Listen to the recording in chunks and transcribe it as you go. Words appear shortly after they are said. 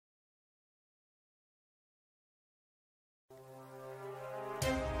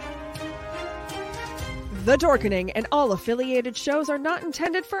The Dorkening and all affiliated shows are not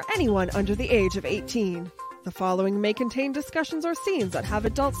intended for anyone under the age of 18. The following may contain discussions or scenes that have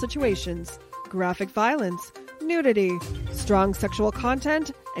adult situations, graphic violence, nudity, strong sexual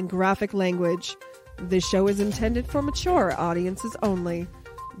content, and graphic language. This show is intended for mature audiences only.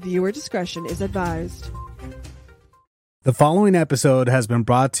 Viewer discretion is advised. The following episode has been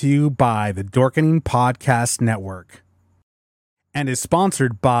brought to you by the Dorkening Podcast Network and is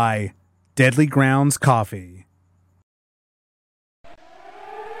sponsored by Deadly Grounds Coffee. 3,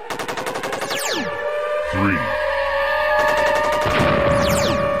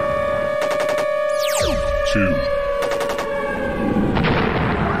 2,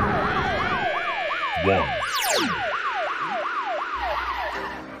 1.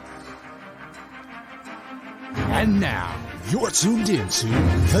 And now, you're tuned into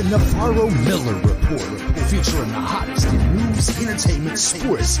the Navarro-Miller Report, featuring the hottest in news, entertainment,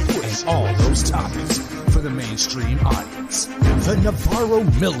 sports, and all those topics for the mainstream audience. The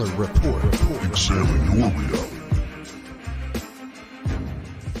Navarro-Miller Report. Examine your reality.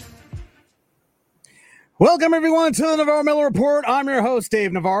 Welcome, everyone, to the Navarro-Miller Report. I'm your host,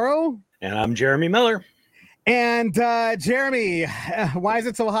 Dave Navarro. And I'm Jeremy Miller. And, Jeremy, why is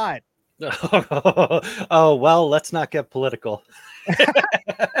it so hot? Oh, well, let's not get political.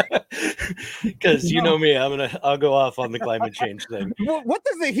 Because you know me, I'll go off on the climate change thing. What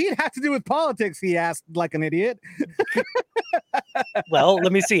does the heat have to do with politics? He asked like an idiot. Well,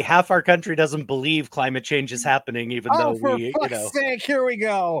 let me see. Half our country doesn't believe climate change is happening, even though for fuck's sake, here we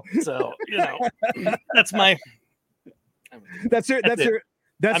go. So, that's my.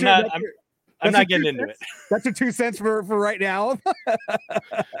 I'm not getting into it. That's your 2 cents for right now.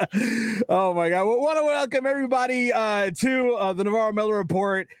 Oh my God! We want to welcome everybody to the Navarro-Miller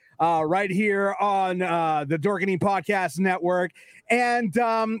Report right here on the Dorkening Podcast Network. And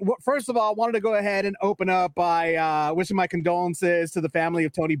first of all, I wanted to go ahead and open up by wishing my condolences to the family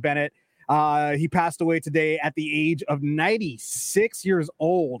of Tony Bennett. He passed away today at the age of 96 years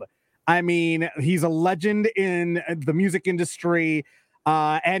old. I mean, he's a legend in the music industry.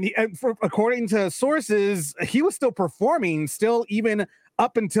 According to sources, he was still performing even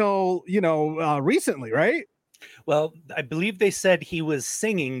up until, recently, right? Well, I believe they said he was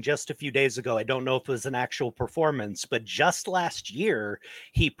singing just a few days ago. I don't know if it was an actual performance, but just last year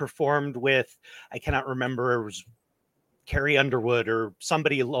he performed with, I cannot remember, it was Carrie Underwood or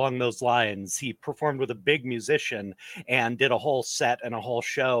somebody along those lines. He performed with a big musician and did a whole set and a whole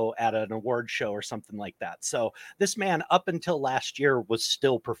show at an award show or something like that. So this man, up until last year, was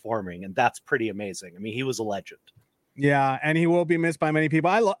still performing, and that's pretty amazing. I mean, he was a legend. Yeah, and he will be missed by many people.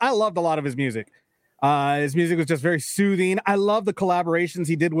 I loved a lot of his music. His music was just very soothing. I love the collaborations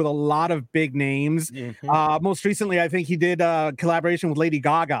he did with a lot of big names. Mm-hmm. Most recently, I think he did a collaboration with Lady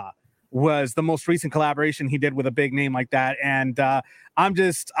Gaga. Was the most recent collaboration he did with a big name like that. And I'm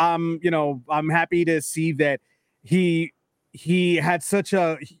happy to see that he had such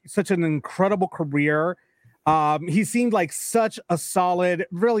an incredible career. He seemed like such a solid,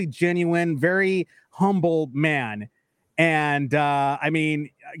 really genuine, very humble man. And I mean,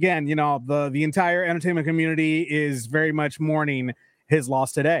 again, the entire entertainment community is very much mourning his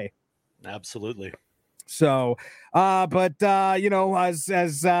loss today. Absolutely. So, as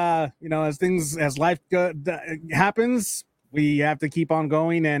life happens, we have to keep on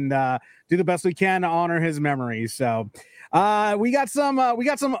going and do the best we can to honor his memory. So, we got some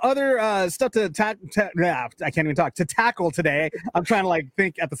other stuff to tackle today. I'm trying to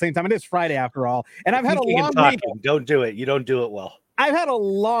think at the same time. It is Friday after all, and I've had a long week. Don't do it. You don't do it well. I've had a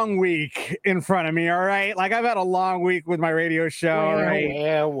long week in front of me, all right? I've had a long week with my radio show, all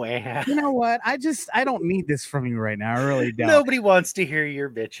right? Well. You know what? I don't need this from you right now. I really don't. Nobody wants to hear your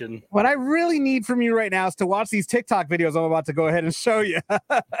bitching. What I really need from you right now is to watch these TikTok videos I'm about to go ahead and show you.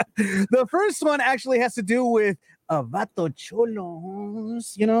 The first one actually has to do with vato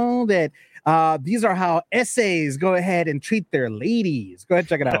cholos, that these are how essays go ahead and treat their ladies. Go ahead,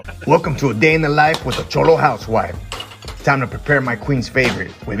 check it out. Welcome to a day in the life with a cholo housewife. Time to prepare my queen's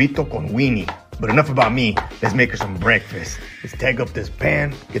favorite, huevito con weenie. But enough about me, let's make her some breakfast. Let's tag up this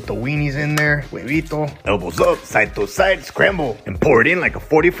pan, get the weenies in there, huevito, elbows up, side to side, scramble, and pour it in like a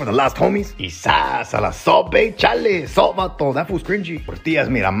 40 for the last homies. Y sas, a la salt, babe, chale, salt, vato, that fool's cringy. Tortillas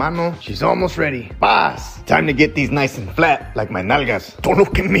mira mano, she's almost ready. Paz, time to get these nice and flat, like my nalgas. Don't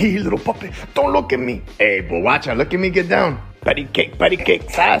look at me, little puppet, don't look at me. Hey, boacha, look at me get down. Patty cake,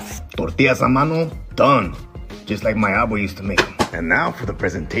 sas. Tortillas a mano, done. Just like my abuelo used to make them. And now for the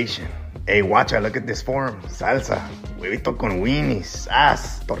presentation. Hey, watch out, look at this form. Salsa, huevito con weenies,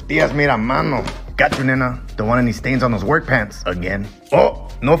 tortillas made a mano. Got you, nena. Don't want any stains on those work pants again. Oh,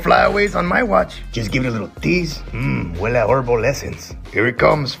 no flyaways on my watch. Just give it a little tease. Huele a herbal essence. Here it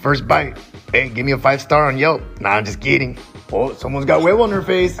comes, first bite. Hey, give me a 5-star on Yelp. Nah, I'm just kidding. Oh, someone's got huevo on her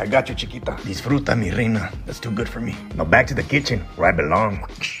face. I got you, chiquita. Disfruta, mi reina. That's too good for me. Now back to the kitchen, where I belong.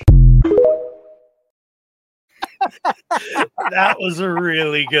 That was a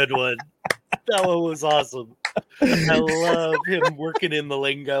really good one. That one was awesome. I love him working in the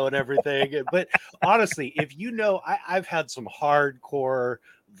lingo and everything. But honestly, if you know, I've had some hardcore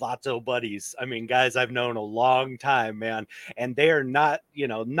Vato buddies. I mean, guys I've known a long time, man. And they are not,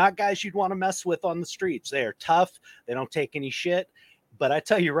 not guys you'd want to mess with on the streets. They are tough. They don't take any shit. But I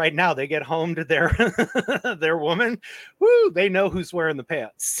tell you right now, they get home to their woman. Woo, they know who's wearing the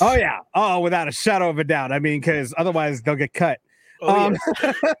pants. Oh, yeah. Oh, without a shadow of a doubt. I mean, because otherwise they'll get cut. Oh,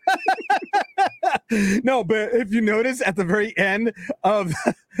 yeah. No, but if you notice at the very end of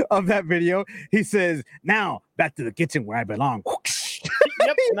that video, he says, "Now back to the kitchen where I belong."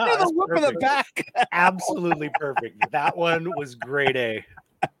 Yep, no, the whoop in the back. Absolutely perfect. That one was grade A.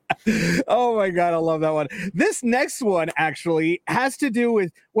 Oh my God, I love that one. This next one actually has to do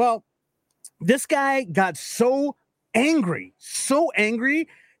with, well, this guy got so angry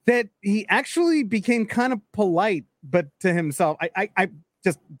that he actually became kind of polite, but to himself. I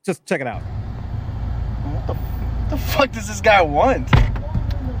just check it out. What the fuck does this guy want?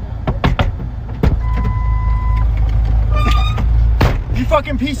 You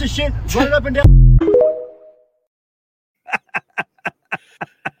fucking piece of shit, run it up and down.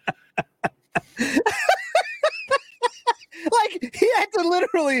 Like, he had to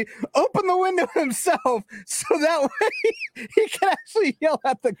literally open the window himself so that way he can actually yell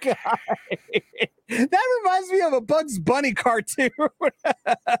at the guy. That reminds me of a Bugs Bunny cartoon.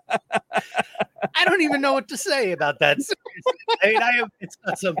 I don't even know what to say about that. I mean, it's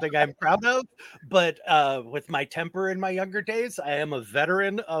not something I'm proud of, but with my temper in my younger days, I am a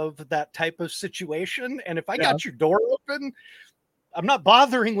veteran of that type of situation. And if I got your door open, I'm not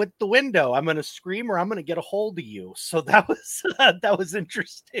bothering with the window. I'm going to scream or I'm going to get a hold of you. So that was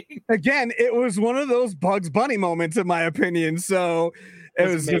interesting. Again, it was one of those Bugs Bunny moments, in my opinion. So that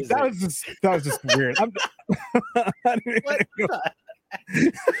was just weird.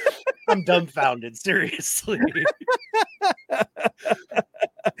 I'm dumbfounded. Seriously.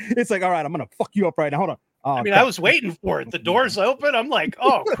 It's like, all right, I'm going to fuck you up right now. Hold on. Oh, I mean, I was waiting for it. The door's open. I'm like,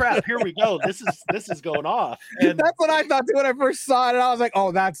 oh crap, here we go. This is going off. And that's what I thought too when I first saw it. And I was like,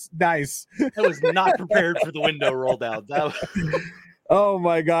 oh, that's nice. I was not prepared for the window roll down. Oh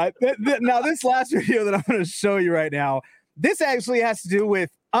my God. Now, this last video that I'm going to show you right now, this actually has to do with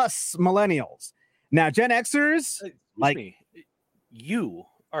us millennials. Now, Gen Xers, you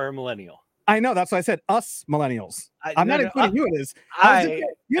are a millennial. I know. That's why I said us millennials. I'm not including you in this.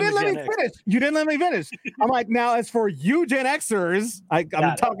 You didn't let me finish. I'm like, now as for you Gen Xers, I'm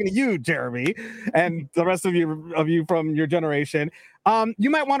talking to you, Jeremy, and the rest of you from your generation. You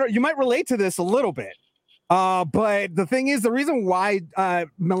might relate to this a little bit. But the thing is, the reason why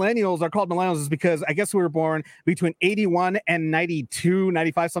millennials are called millennials is because I guess we were born between 81 and 92,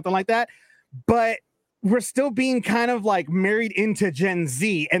 95, something like that. But we're still being kind of like married into Gen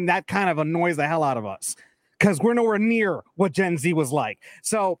Z, and that kind of annoys the hell out of us because we're nowhere near what Gen Z was like.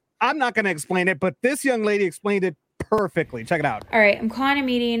 So I'm not going to explain it, but this young lady explained it perfectly. Check it out. All right, I'm calling a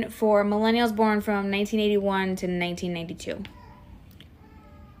meeting for millennials born from 1981 to 1992.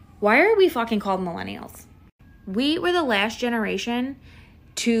 Why are we fucking called millennials? We were the last generation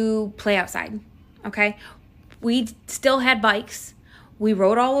to play outside, okay? We still had bikes. We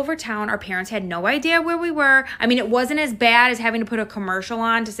rode all over town. Our parents had no idea where we were. I mean, it wasn't as bad as having to put a commercial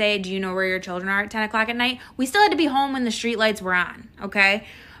on to say, do you know where your children are at 10 o'clock at night? We still had to be home when the street lights were on, okay?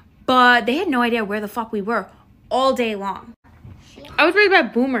 But they had no idea where the fuck we were all day long. I was raised by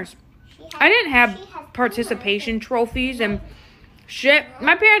boomers. I didn't have participation trophies and shit.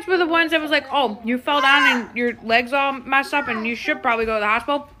 My parents were the ones that was like, oh, you fell down and your legs all messed up and you should probably go to the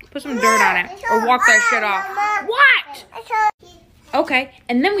hospital. Put some dirt on it or walk that shit off. What? Okay,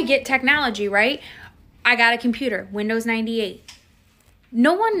 and then we get technology, right? I got a computer, Windows 98.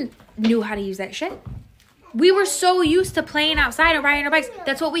 No one knew how to use that shit. We were so used to playing outside and riding our bikes.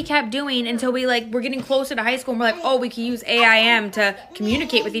 That's what we kept doing until we're getting closer to high school and we're like, oh, we can use AIM to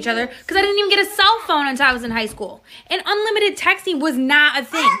communicate with each other because I didn't even get a cell phone until I was in high school. And unlimited texting was not a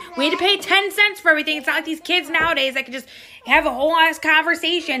thing. We had to pay 10 cents for everything. It's not like these kids nowadays that can just have a whole ass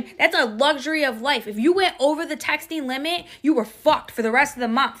conversation. That's a luxury of life. If you went over the texting limit, you were fucked for the rest of the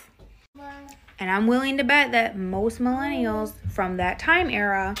month. And I'm willing to bet that most millennials from that time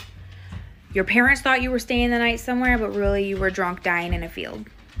era Your parents thought you were staying the night somewhere, but really you were drunk dying in a field.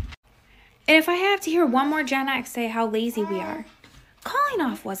 And if I have to hear one more Gen X say how lazy we are, calling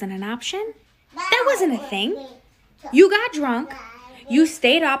off wasn't an option. That wasn't a thing. You got drunk. You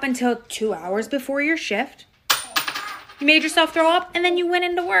stayed up until 2 hours before your shift. You made yourself throw up, and then you went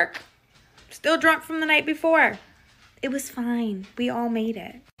into work. Still drunk from the night before. It was fine. We all made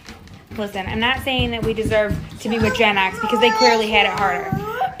it. Listen, I'm not saying that we deserve to be with Gen X because they clearly had it harder.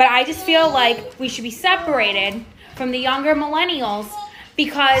 But I just feel like we should be separated from the younger millennials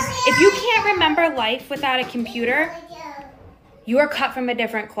because if you can't remember life without a computer, you are cut from a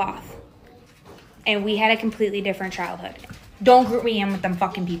different cloth. And we had a completely different childhood. Don't group me in with them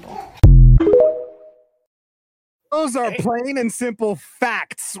fucking people. Those are plain and simple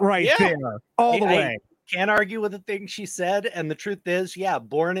facts right there, all the way. I can't argue with the thing she said. And the truth is,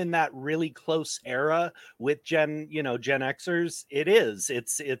 born in that really close era with Gen Xers,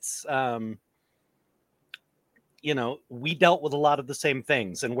 it's we dealt with a lot of the same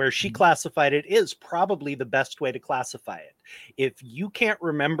things, and where she classified it is probably the best way to classify it. If you can't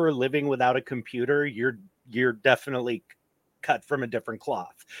remember living without a computer, you're definitely cut from a different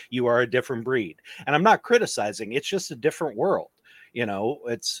cloth. You are a different breed. And I'm not criticizing, it's just a different world.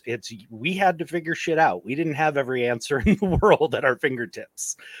 It's we had to figure shit out. We didn't have every answer in the world at our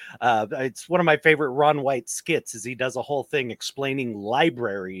fingertips. It's one of my favorite Ron White skits is he does a whole thing explaining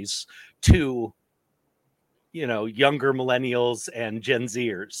libraries to younger millennials and Gen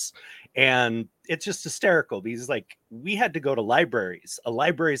Zers. And it's just hysterical because like we had to go to libraries. A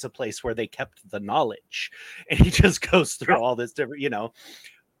library is a place where they kept the knowledge. And he just goes through all this different,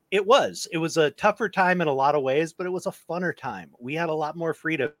 it was a tougher time in a lot of ways, but it was a funner time. We had a lot more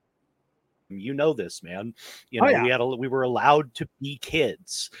freedom. This, man. We were allowed to be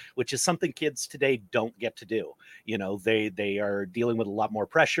kids, which is something kids today don't get to do. They are dealing with a lot more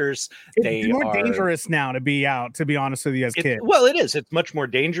pressures. It's more dangerous now to be out, to be honest with you, as kids. Well, it is. It's much more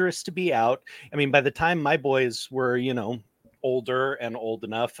dangerous to be out. I mean, by the time my boys were, older and old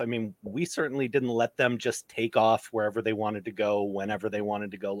enough, I mean, we certainly didn't let them just take off wherever they wanted to go, whenever they wanted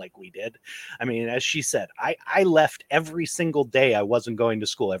to go, like we did. I mean, as she said, I left every single day I wasn't going to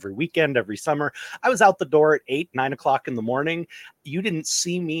school, every weekend, every summer. I was out the door at 8, 9 o'clock in the morning. You didn't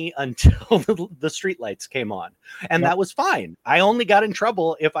see me until the streetlights came on. And that was fine. I only got in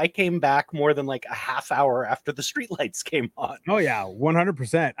trouble if I came back more than like a half hour after the streetlights came on. Oh yeah,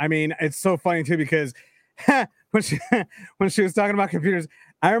 100%. I mean, it's so funny too, because when she was talking about computers,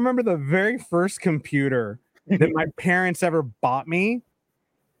 I remember the very first computer that my parents ever bought me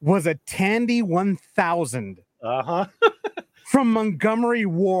was a Tandy 1000 from Montgomery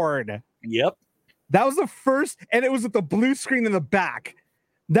Ward. Yep. That was the first, and it was with the blue screen in the back.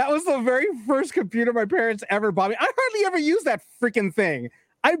 That was the very first computer my parents ever bought me. I hardly ever used that freaking thing.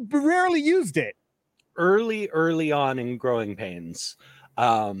 I rarely used it. Early on in growing pains,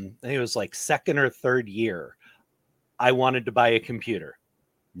 I think it was like second or third year, I wanted to buy a computer.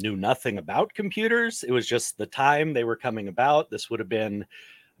 Knew nothing about computers. It was just the time they were coming about. This would have been,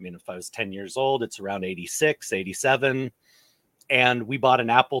 I mean, if I was 10 years old, it's around 86, 87. And we bought an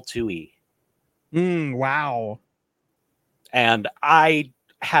Apple IIe. Wow. And I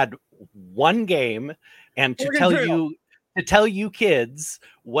had one game, and to tell you kids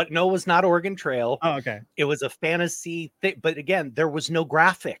what, no, it was not Oregon Trail. Oh, okay. It was a fantasy thing, but again, there was no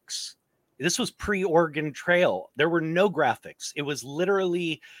graphics. This was pre-Oregon Trail. There were no graphics. It was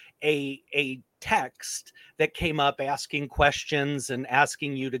literally a text that came up asking questions and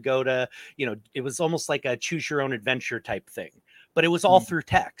asking you to go to, it was almost like a choose your own adventure type thing, but it was all through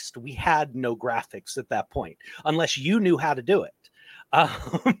text. We had no graphics at that point, unless you knew how to do it.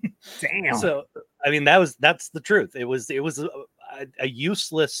 Damn. So, I mean, that's the truth. It was a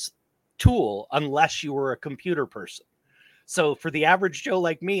useless tool unless you were a computer person. So for the average Joe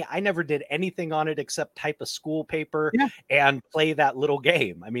like me, I never did anything on it except type a school paper and play that little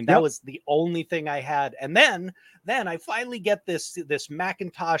game. I mean, that was the only thing I had. And then I finally get this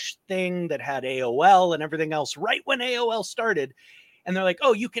Macintosh thing that had AOL and everything else right when AOL started. And they're like,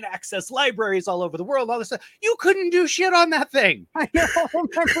 oh, you can access libraries all over the world, all this stuff. You couldn't do shit on that thing. I know.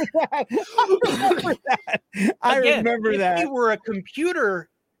 I remember that. If you were a computer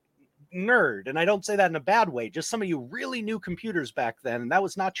nerd, and I don't say that in a bad way, just somebody who really knew computers back then, and that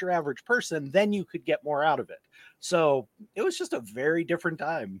was not your average person, then you could get more out of it. So it was just a very different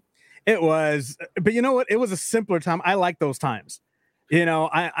time. It was, but you know what? It was a simpler time. I like those times.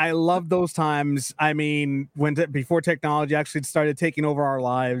 I love those times. I mean, before technology actually started taking over our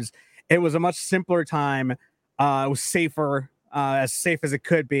lives, it was a much simpler time. It was safer, as safe as it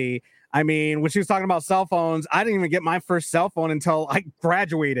could be. I mean, when she was talking about cell phones, I didn't even get my first cell phone until I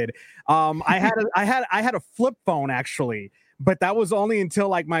graduated. I had a flip phone actually, but that was only until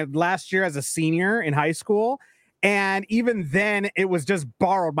like my last year as a senior in high school. And even then, it was just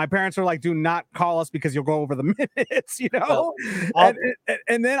borrowed. My parents were like, "Do not call us because you'll go over the minutes," you know. Well,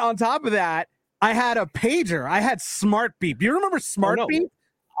 and then on top of that, I had a pager. I had Smart Beep. Do you remember Smart Beep?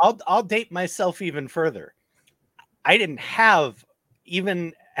 I'll date myself even further. I didn't have,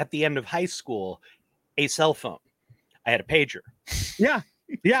 even at the end of high school, a cell phone. I had a pager. Yeah.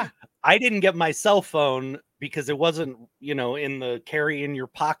 I didn't get my cell phone because it wasn't, in the carry in your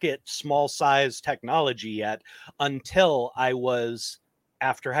pocket, small size technology yet until I was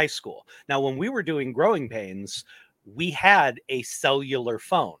after high school. Now, when we were doing Growing Pains, we had a cellular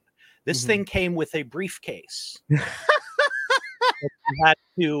phone. This thing came with a briefcase. You had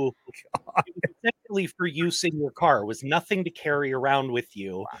to, it was essentially for use in your car. It was nothing to carry around with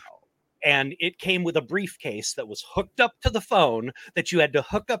you. Wow. And it came with a briefcase that was hooked up to the phone that you had to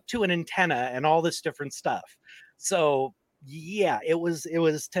hook up to an antenna and all this different stuff. So yeah, it was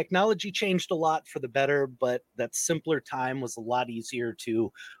technology changed a lot for the better, but that simpler time was a lot easier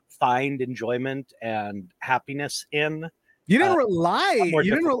to find enjoyment and happiness in. You didn't rely.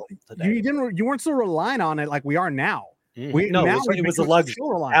 You weren't so reliant on it like we are now. It was a luxury.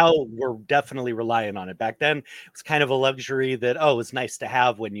 Now we're definitely relying on it. Back then, it was kind of a luxury that, it was nice to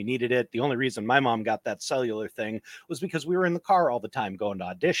have when you needed it. The only reason my mom got that cellular thing was because we were in the car all the time, going to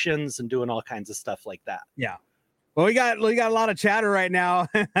auditions and doing all kinds of stuff like that. Yeah. Well, we got a lot of chatter right now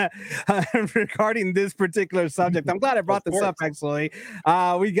regarding this particular subject. I'm glad I brought this up, actually.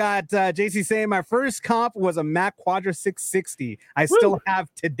 We got JC saying, my first comp was a Mac Quadra 660. I still have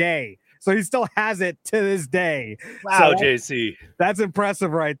today. So he still has it to this day. Wow, so JC. That's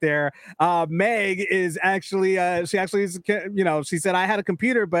impressive right there. Meg is actually, she said, I had a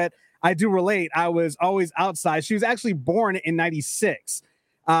computer, but I do relate. I was always outside. She was actually born in 96.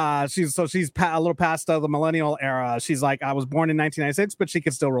 She's a little past the millennial era. She's like, I was born in 1996, but she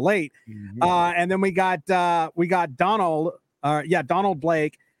can still relate. And then we got Donald. Donald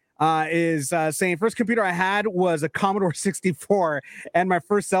Blake is saying, first computer I had was a Commodore 64, and my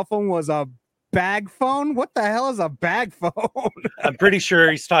first cell phone was a bag phone. What the hell is a bag phone? I'm pretty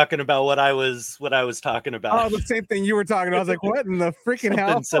sure he's talking about what I was talking about. Oh, the same thing you were talking about. I was like, what in the freaking hell?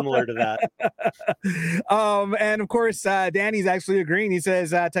 Something similar to that. And of course, Danny's actually agreeing. He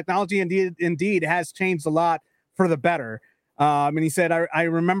says technology indeed has changed a lot for the better. And he said, I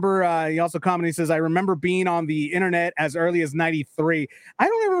remember, he also commented, he says, I remember being on the internet as early as 93. I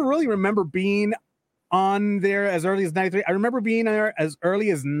don't ever really remember being on there as early as 93. I remember being there as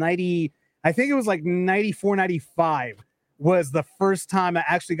early as 90. I think it was like 94, 95 was the first time I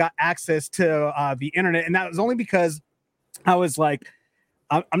actually got access to the internet. And that was only because I was like,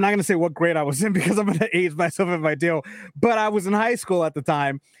 I'm not going to say what grade I was in because I'm going to age myself if I do, but I was in high school at the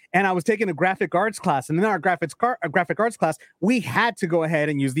time and I was taking a graphic arts class. And in our graphic arts class, we had to go ahead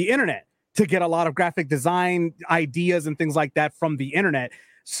and use the internet to get a lot of graphic design ideas and things like that from the internet.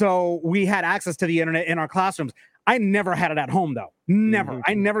 So we had access to the internet in our classrooms. I never had it at home, though. Never.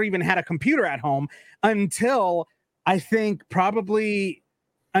 I never even had a computer at home until I think probably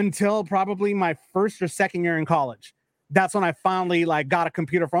my first or second year in college. That's when I finally got a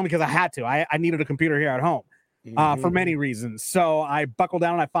computer for home because I had to. I needed a computer here at home for many reasons. So I buckled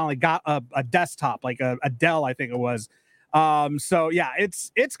down and I finally got a desktop, like a Dell, I think it was. So yeah,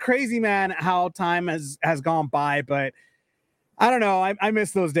 it's crazy, man, how time has gone by, but I don't know. I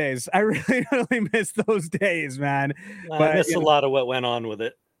miss those days. I really, really miss those days, man. I miss a lot of what went on with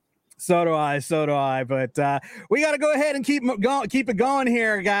it. So do I. But we got to go ahead and keep it going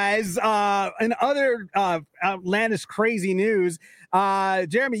here, guys. In other outlandish, crazy news,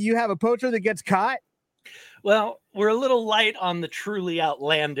 Jeremy, you have a poacher that gets caught. Well, we're a little light on the truly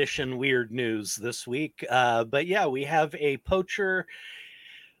outlandish and weird news this week. But yeah, we have a poacher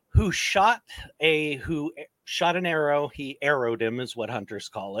who shot an arrow. He arrowed him, is what hunters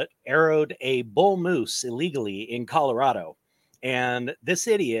call it. Arrowed a bull moose illegally in Colorado. And this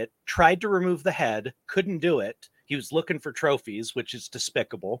idiot tried to remove the head, couldn't do it. He was looking for trophies, which is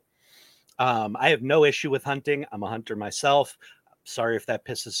despicable. I have no issue with hunting. I'm a hunter myself. Sorry if that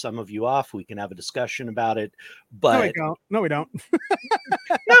pisses some of you off. We can have a discussion about it. But No, we don't.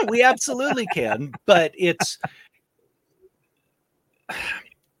 No, we absolutely can. But it's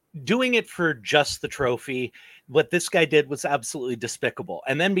doing it for just the trophy. What this guy did was absolutely despicable.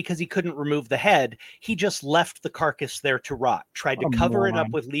 And then because he couldn't remove the head, he just left the carcass there to rot, tried to cover it up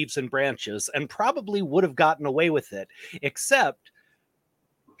with leaves and branches, and probably would have gotten away with it, except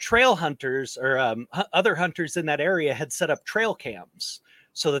trail hunters or other hunters in that area had set up trail cams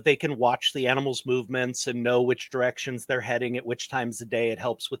so that they can watch the animals' movements and know which directions they're heading at which times of day. It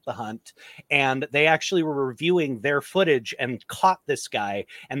helps with the hunt. And they actually were reviewing their footage and caught this guy,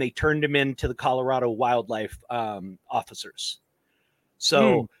 and they turned him into the Colorado wildlife officers.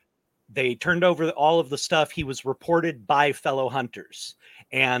 So they turned over all of the stuff. He was reported by fellow hunters.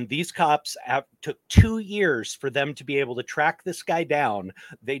 And these cops took 2 years for them to be able to track this guy down.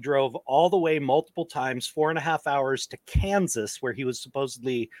 They drove all the way multiple times, 4.5 hours to Kansas, where he was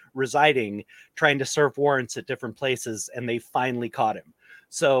supposedly residing, trying to serve warrants at different places. And they finally caught him.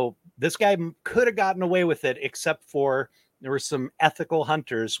 So this guy could have gotten away with it, except for there were some ethical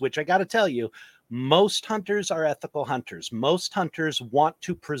hunters, which I got to tell you, most hunters are ethical hunters. Most hunters want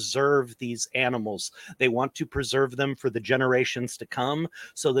to preserve these animals. They want to preserve them for the generations to come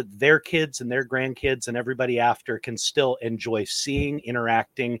so that their kids and their grandkids and everybody after can still enjoy seeing,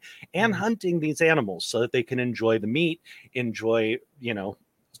 interacting, and hunting these animals so that they can enjoy the meat, enjoy,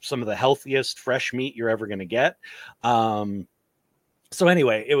 some of the healthiest fresh meat you're ever going to get. So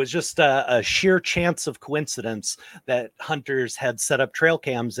anyway, it was just a sheer chance of coincidence that hunters had set up trail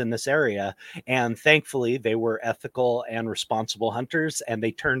cams in this area. And thankfully, they were ethical and responsible hunters, and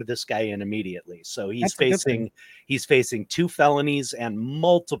they turned this guy in immediately. So he's facing 2 felonies and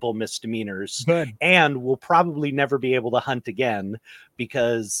multiple misdemeanors. Good. And will probably never be able to hunt again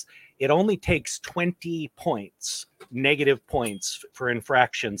because it only takes 20 points, negative points for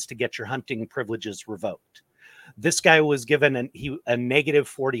infractions to get your hunting privileges revoked. This guy was given a negative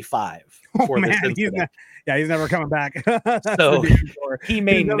 45 for this incident. He's never coming back. So he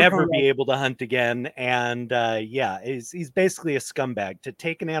may never be able to hunt again. And he's basically a scumbag. To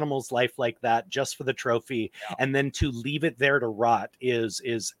take an animal's life like that just for the trophy and then to leave it there to rot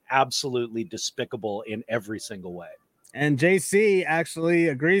is absolutely despicable in every single way. And JC actually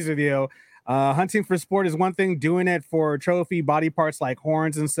agrees with you. Hunting for sport is one thing. Doing it for trophy body parts like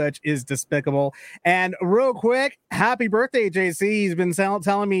horns and such is despicable. And real quick, happy birthday, JC. He's been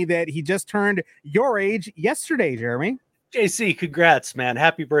telling me that he just turned your age yesterday, Jeremy. JC, congrats, man.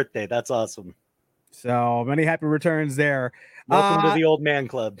 Happy birthday. That's awesome. So many happy returns there. Welcome to the old man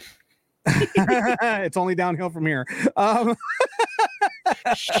club. It's only downhill from here.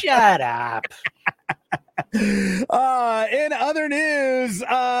 Shut up. In other news,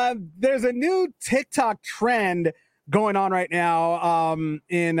 there's a new TikTok trend going on right now.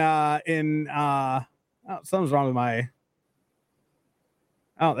 Something's wrong with my.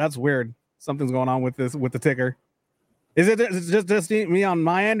 Oh, that's weird. Something's going on with the ticker. Is it just me on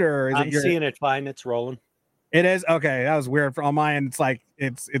my end, or is I'm seeing it fine? It's rolling. It is okay. That was weird on my end. It's like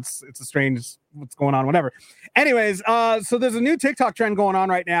it's a strange what's going on, whatever. Anyways, so there's a new TikTok trend going on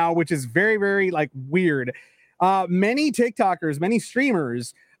right now, which is very, very weird. Many TikTokers, many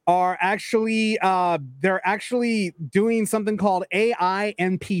streamers are actually they're actually doing something called AI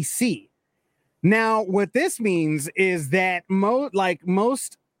NPC. Now, what this means is that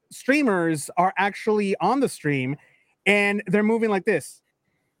most streamers are actually on the stream and they're moving like this.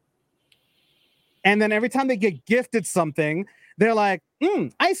 And then every time they get gifted something, they're like,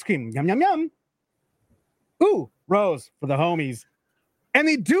 ice cream, yum, yum, yum. Ooh, rose for the homies. And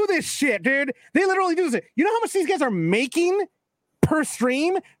they do this shit, dude. They literally do this. You know how much these guys are making per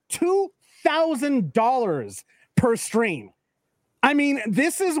stream? $2,000 per stream. I mean,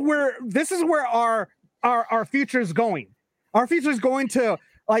 this is where our future is going. Our future is going to,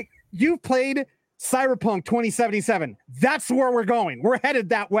 you've played Cyberpunk 2077. That's where we're going. We're headed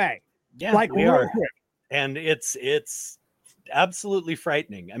that way. Yeah, we are. And it's absolutely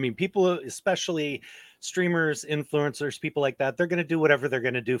frightening. I mean, people, especially streamers, influencers, people like that, they're going to do whatever they're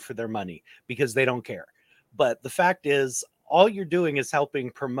going to do for their money because they don't care. But the fact is, all you're doing is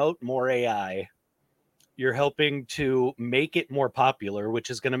helping promote more AI. You're helping to make it more popular, which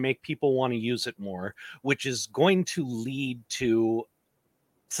is going to make people want to use it more, which is going to lead to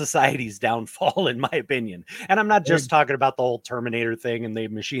society's downfall, in my opinion. And I'm not just talking about the whole Terminator thing and the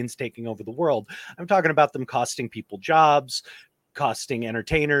machines taking over the world. I'm talking about them costing people jobs, costing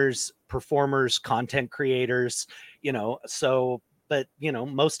entertainers, performers, content creators, but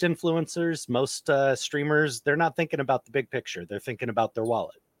most influencers, most streamers, they're not thinking about the big picture. They're thinking about their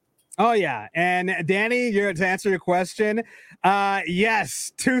wallet. Oh yeah. And Danny, to answer your question,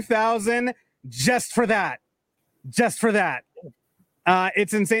 yes, 2,000 just for that.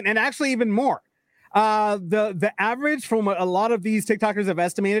 It's insane. And actually even more. The average from what a lot of these TikTokers have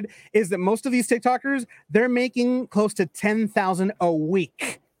estimated is that most of these TikTokers, they're making close to 10,000 a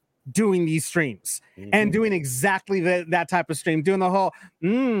week doing these streams and doing exactly that type of stream, doing the whole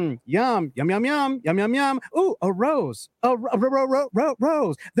yum, yum, yum, yum, yum, yum, yum. Ooh, a rose,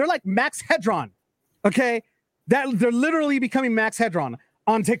 rose. They're like Max Hedron. Okay. That they're literally becoming Max Hedron.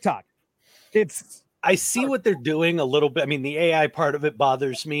 on TikTok. I see what they're doing a little bit. I mean, the AI part of it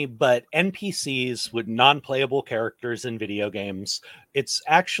bothers me, but NPCs with non-playable characters in video games, it's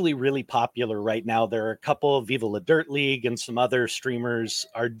actually really popular right now. There are a couple of Viva La Dirt League and some other streamers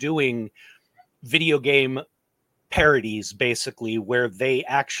are doing video game parodies, basically, where they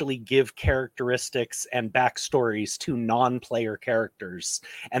actually give characteristics and backstories to non-player characters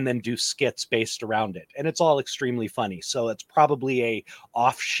and then do skits based around it. And it's all extremely funny. So it's probably a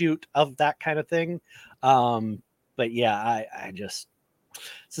offshoot of that kind of thing. But yeah, I just,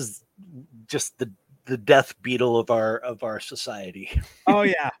 this is just the death beetle of our society. Oh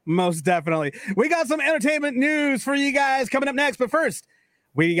yeah, most definitely. We got some entertainment news for you guys coming up next. But first,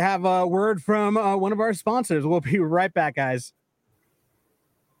 we have a word from one of our sponsors. We'll be right back, guys.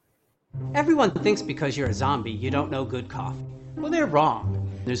 Everyone thinks because you're a zombie, you don't know good coffee. Well, they're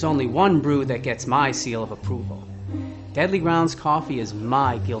wrong. There's only one brew that gets my seal of approval. Deadly Grounds coffee is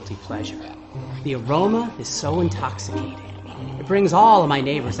my guilty pleasure. The aroma is so intoxicating. It brings all of my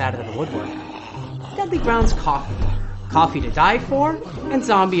neighbors out of the woodwork. Deadly Grounds coffee. Coffee to die for and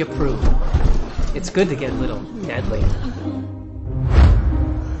zombie approved. It's good to get a little deadly.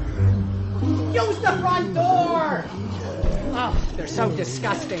 Use the front door! Oh, they're so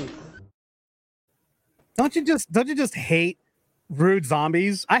disgusting. Don't you just hate rude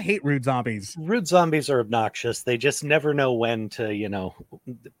zombies? I hate rude zombies. Rude zombies are obnoxious. They just never know when to,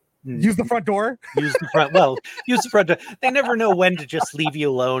 use the front door. Use the front door. They never know when to just leave you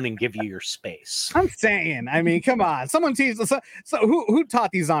alone and give you your space. I'm saying, I mean, come on. Someone teaches. So who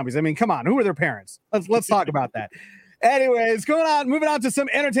taught these zombies? I mean, come on. Who were their parents? Let's talk about that. Anyways, moving on to some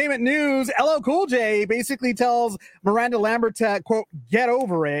entertainment news. LL Cool J basically tells Miranda Lambert to, quote, get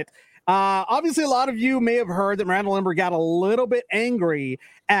over it. Obviously, a lot of you may have heard that Miranda Lambert got a little bit angry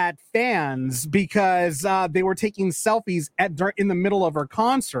at fans because they were taking selfies in the middle of her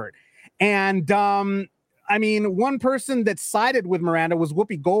concert. And, I mean, one person that sided with Miranda was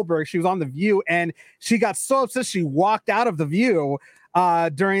Whoopi Goldberg. She was on The View, and she got so upset she walked out of The View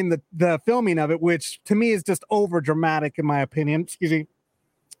during the filming of it, which to me is just over dramatic in my opinion. Excuse me.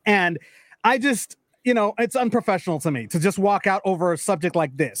 And I just, it's unprofessional to me to just walk out over a subject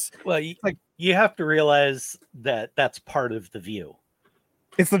like this. Well, you have to realize that that's part of The View.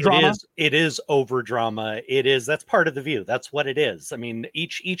 It's the drama. It is over drama. That's part of The View. That's what it is. I mean,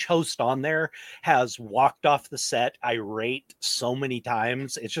 each host on there has walked off the set irate so many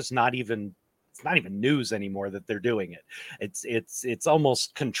times. It's just not even news anymore that they're doing it. It's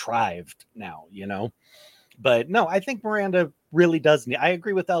almost contrived now, But no, I think Miranda really does I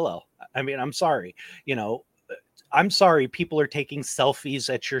agree with LL. I mean, I'm sorry, I'm sorry people are taking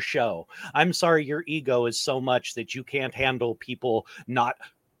selfies at your show. I'm sorry your ego is so much that you can't handle people not,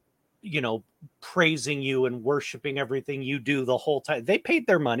 praising you and worshiping everything you do the whole time. They paid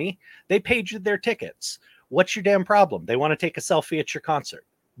their money. They paid you their tickets. What's your damn problem? They want to take a selfie at your concert.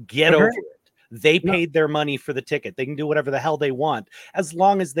 Get over it. They paid their money for the ticket. They can do whatever the hell they want as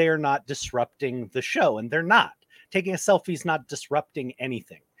long as they are not disrupting the show. And they're not. Taking a selfie is not disrupting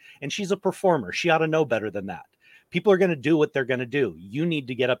anything. And she's a performer. She ought to know better than that. People are going to do what they're going to do. You need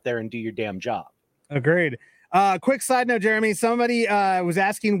to get up there and do your damn job. Agreed. Quick side note, Jeremy, somebody was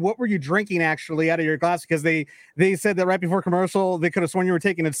asking, what were you drinking actually out of your glass? Because they said that right before commercial, they could have sworn you were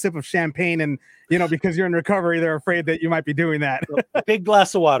taking a sip of champagne and, because you're in recovery, they're afraid that you might be doing that. Big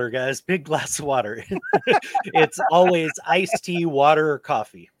glass of water, guys. Big glass of water. It's always iced tea, water, or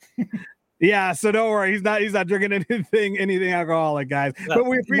coffee. Yeah, so don't worry. He's not drinking anything alcoholic, guys. No, but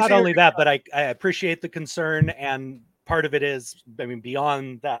we appreciate not only that, but I appreciate the concern, and part of it is, I mean,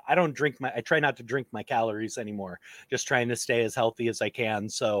 beyond that, I try not to drink my calories anymore. Just trying to stay as healthy as I can.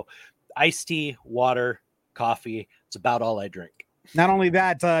 So iced tea, water, coffee, it's about all I drink. Not only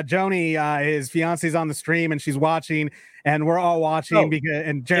that, Joni, his fiance's on the stream and she's watching, and we're all watching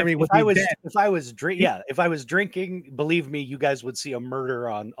and Jeremy if I was drinking, believe me, you guys would see a murder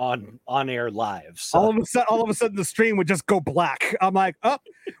on air live. So. All of a sudden the stream would just go black. I'm like, oh,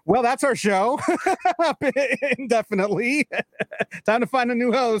 well, that's our show. Indefinitely. Time to find a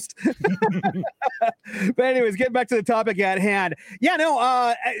new host. But anyways, getting back to the topic at hand. Yeah,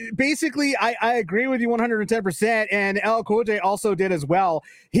 no, basically I agree with you 110%. And LL Cool J also did as well.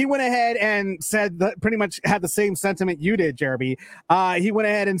 He went ahead and said that pretty much had the same sentiment you did, Jeremy. He went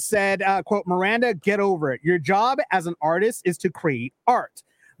ahead and said, quote, Miranda, get over it. Your job as an artist is to create art.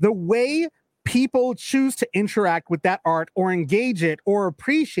 The way people choose to interact with that art or engage it or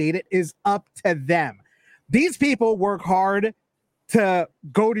appreciate it is up to them. These people work hard to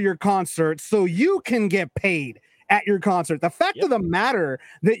go to your concert so you can get paid at your concert. The fact of the matter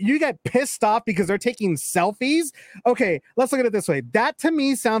that you get pissed off because they're taking selfies. Okay, let's look at it this way. That to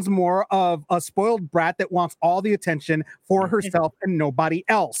me sounds more of a spoiled brat that wants all the attention for herself and nobody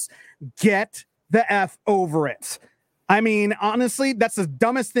else. Get the F over it. I mean, honestly, that's the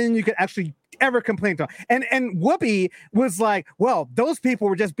dumbest thing you could actually ever complain to. And Whoopi was like, well, those people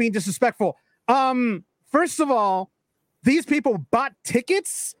were just being disrespectful. First of all, these people bought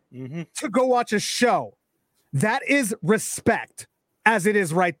tickets to go watch a show. That is respect, as it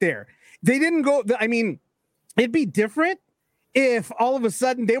is right there. They didn't go. I mean, it'd be different if all of a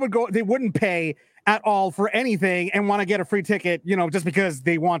sudden they wouldn't pay at all for anything and want to get a free ticket, just because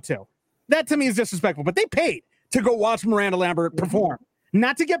they want to. That to me is disrespectful. But they paid to go watch Miranda Lambert perform,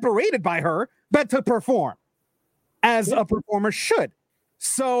 not to get berated by her, but to perform as a performer should.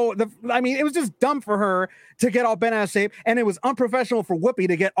 So, it was just dumb for her to get all bent out of shape, and it was unprofessional for Whoopi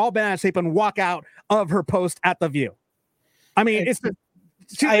to get all bent out of shape and walk out of her post at The View. I mean,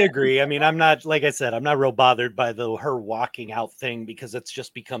 I agree. I mean, I'm not, like I said, I'm not real bothered by her walking out thing because it's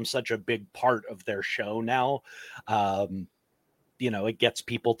just become such a big part of their show now. It gets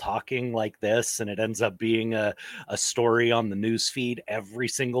people talking like this, and it ends up being a story on the news feed every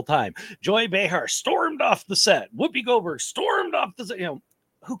single time. Joy Behar stormed off the set. Whoopi Goldberg stormed off the set.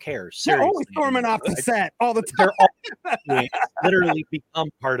 Who cares? Seriously. They're always storming off the set all the time. They're all literally become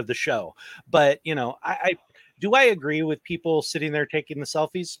part of the show. But, I agree with people sitting there taking the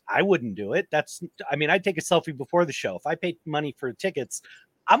selfies? I wouldn't do it. I'd take a selfie before the show. If I paid money for tickets,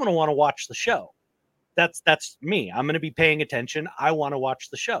 I'm going to want to watch the show. That's me. I'm going to be paying attention. I want to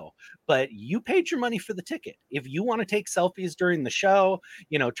watch the show, but you paid your money for the ticket. If you want to take selfies during the show,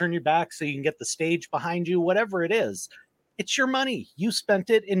 turn your back so you can get the stage behind you, whatever it is, it's your money. You spent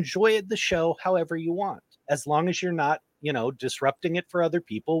it. Enjoy the show however you want, as long as you're not, disrupting it for other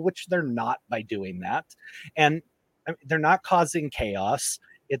people, which they're not by doing that. And they're not causing chaos.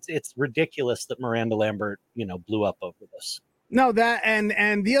 It's ridiculous that Miranda Lambert, blew up over this. No, that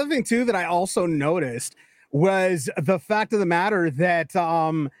and the other thing too that I also noticed was the fact of the matter that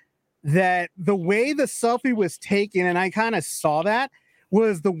that the way the selfie was taken, and I kind of saw that,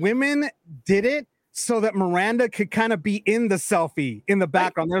 was the women did it so that Miranda could kind of be in the selfie in the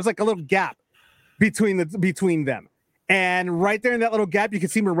background. There's like a little gap between them, and right there in that little gap, you can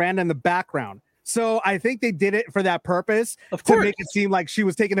see Miranda in the background. So I think they did it for that purpose, to make it seem like she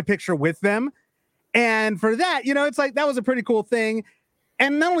was taking a picture with them. And for that, it's like that was a pretty cool thing.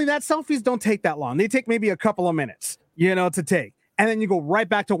 And not only that, selfies don't take that long. They take maybe a couple of minutes, to take. And then you go right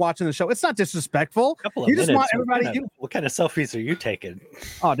back to watching the show. It's not disrespectful. Couple of you minutes. Just want everybody. What kind of selfies are you taking?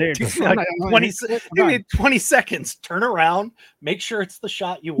 Oh, dude. 20 seconds. Turn around. Make sure it's the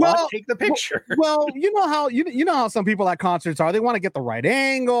shot you want. Take the picture. Well, you know how some people at concerts are. They want to get the right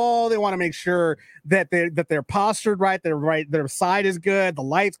angle. They want to make sure that they're postured right. Their side is good. The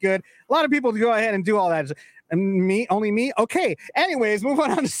light's good. A lot of people go ahead and do all that. And only me. Okay. Anyways, move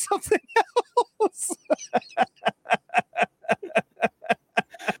on to something else.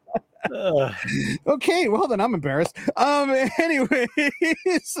 Okay, well then I'm embarrassed. Anyways,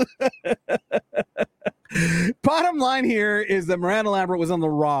 bottom line here is that Miranda Lambert was on the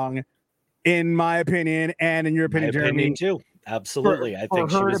wrong, in my opinion, and in your opinion, Jeremy, too. Absolutely, I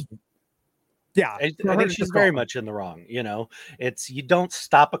think she was. I think she's very much in the wrong. You don't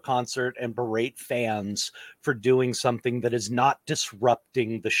stop a concert and berate fans for doing something that is not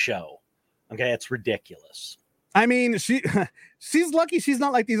disrupting the show. Okay, it's ridiculous. I mean, she's lucky she's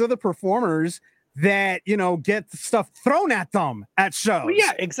not like these other performers that, get stuff thrown at them at shows. Well,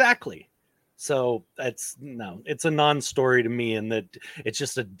 yeah, exactly. So it's a non-story to me, and that it's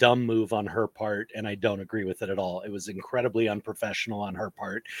just a dumb move on her part, and I don't agree with it at all. It was incredibly unprofessional on her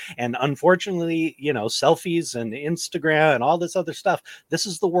part. And unfortunately, selfies and Instagram and all this other stuff, this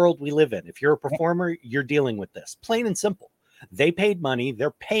is the world we live in. If you're a performer, you're dealing with this. Plain and simple. They paid money.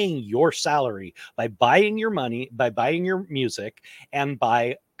 They're paying your salary by buying your money, by buying your music, and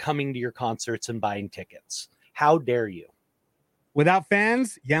by coming to your concerts and buying tickets. How dare you? Without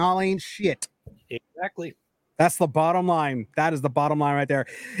fans, y'all ain't shit. Exactly. That's the bottom line. That is the bottom line right there.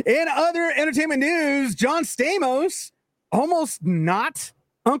 In other entertainment news, John Stamos, almost not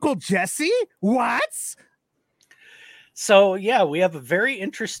Uncle Jesse? What? So, yeah, we have a very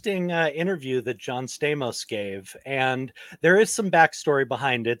interesting interview that John Stamos gave, and there is some backstory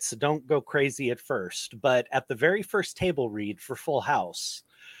behind it, so don't go crazy at first. But at the very first table read for Full House,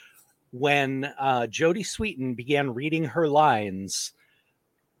 when Jodie Sweetin began reading her lines,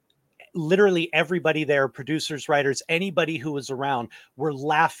 literally everybody there, producers, writers, anybody who was around, were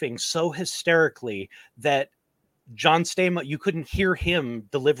laughing so hysterically that John Stamos, you couldn't hear him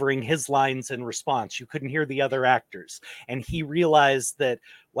delivering his lines in response. You couldn't hear the other actors. And he realized that,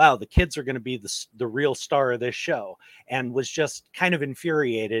 wow, the kids are going to be the real star of this show, and was just kind of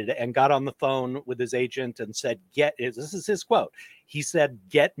infuriated and got on the phone with his agent and said, this is his quote. He said,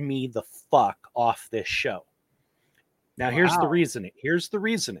 "Get me the fuck off this show." Now, Wow. here's the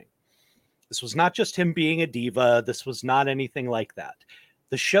reasoning. This was not just him being a diva. This was not anything like that.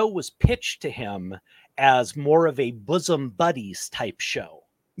 The show was pitched to him as more of a bosom buddies type show.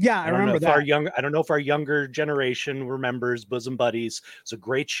 Yeah, I remember that. I don't know if our younger generation remembers Bosom Buddies. It's a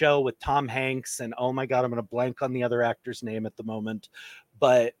great show with Tom Hanks, and oh my God, I'm going to blank on the other actor's name at the moment,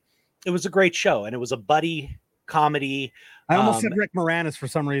 but it was a great show, and it was a buddy comedy. I almost said Rick Moranis for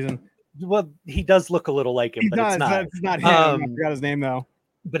some reason. Well, he does look a little like him, but it's not. It's not him. I forgot his name though.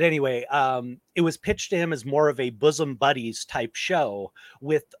 But anyway, it was pitched to him as more of a bosom buddies type show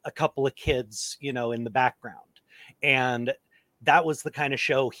with a couple of kids, in the background. And that was the kind of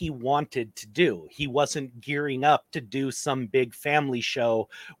show he wanted to do. He wasn't gearing up to do some big family show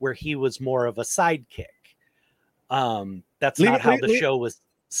where he was more of a sidekick. That's not how the show was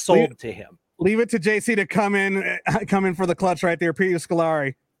sold to him. Leave it to JC to come in for the clutch right there. Peter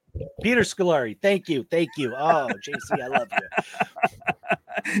Scolari. Thank you. Oh, JC, I love you.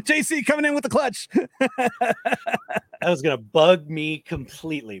 JC coming in with the clutch. That was going to bug me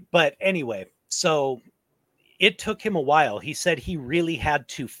completely. But anyway, so it took him a while. He said he really had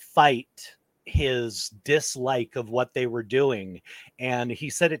to fight his dislike of what they were doing. And he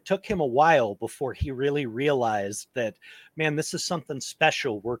said it took him a while before he really realized that, man, this is something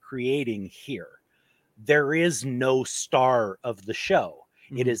special we're creating here. There is no star of the show.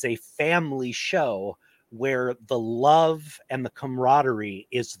 It is a family show where the love and the camaraderie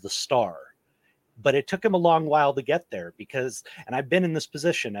is the star. But it took him a long while to get there because, and I've been in this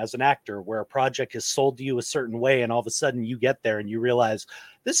position as an actor where a project is sold to you a certain way, and all of a sudden you get there and you realize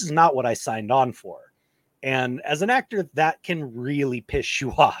this is not what I signed on for. And as an actor, that can really piss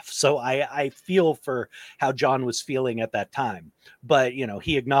you off. So I feel for how John was feeling at that time. But,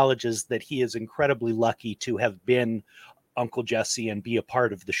 he acknowledges that he is incredibly lucky to have been Uncle Jesse and be a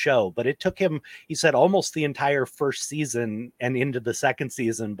part of the show. But it took him, he said, almost the entire first season and into the second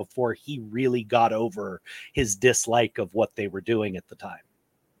season before he really got over his dislike of what they were doing at the time.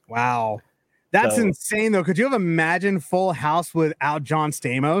 Wow. That's insane, though. Could you have imagined Full House without John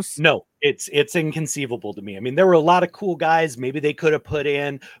Stamos? No, it's inconceivable to me. I mean, there were a lot of cool guys maybe they could have put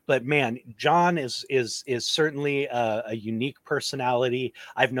in, but man, John is certainly a unique personality.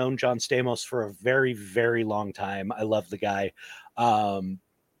 I've known John Stamos for a very, very long time. I love the guy. But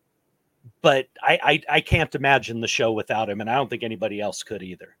I can't imagine the show without him, and I don't think anybody else could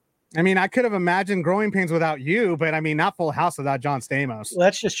either. I mean, I could have imagined Growing Pains without you, but I mean, not Full House without John Stamos. Well,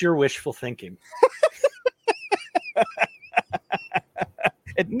 that's just your wishful thinking.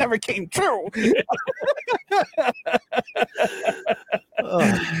 It never came true.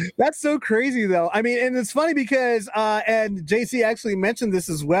 That's so crazy, though. I mean, and it's funny because, and JC actually mentioned this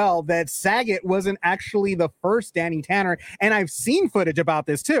as well, that Saget wasn't actually the first Danny Tanner. And I've seen footage about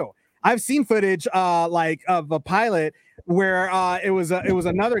this too. I've seen footage of a pilot where it was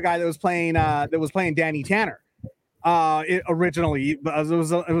another guy that was playing Danny Tanner. Originally,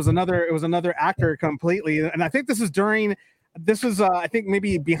 it was another actor completely, and I think this was I think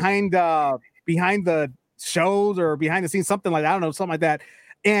maybe behind the shows or behind the scenes, something like that. I don't know, something like that.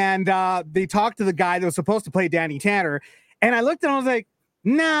 And they talked to the guy that was supposed to play Danny Tanner, and I looked and I was like,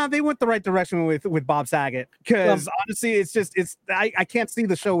 nah, they went the right direction with Bob Saget, because honestly, I can't see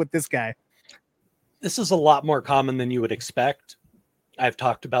the show with this guy. This is a lot more common than you would expect. I've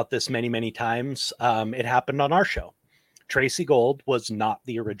talked about this many, many times. It happened on our show. Tracy Gold was not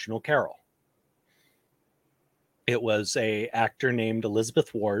the original Carol. It was an actor named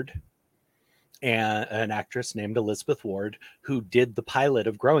Elizabeth Ward and an actress named Elizabeth Ward who did the pilot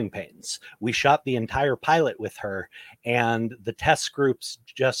of Growing Pains. We shot the entire pilot with her, and the test groups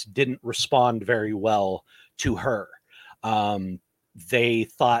just didn't respond very well to her. They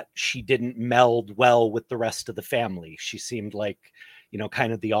thought she didn't meld well with the rest of the family. She seemed like,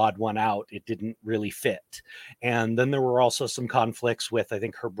 kind of the odd one out. It didn't really fit. And then there were also some conflicts with, I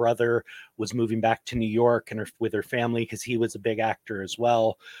think her brother was moving back to New York and with her family because he was a big actor as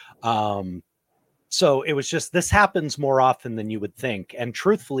well. So it was just, this happens more often than you would think. And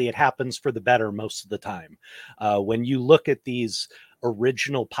truthfully, it happens for the better most of the time. When you look at these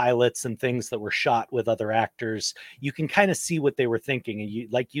original pilots and things that were shot with other actors, you can kind of see what they were thinking. And you,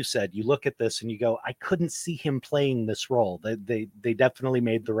 like you said, you look at this and you go, I couldn't see him playing this role. They definitely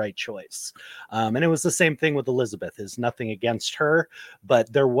made the right choice. And it was the same thing with Elizabeth. Is nothing against her,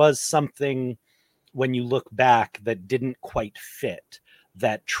 but there was something when you look back, that didn't quite fit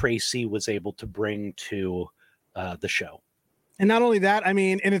that Tracy was able to bring to the show. And not only that, I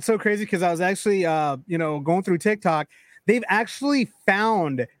mean, and it's so crazy because I was actually, going through TikTok. They've actually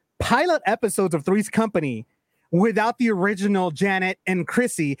found pilot episodes of Three's Company without the original Janet and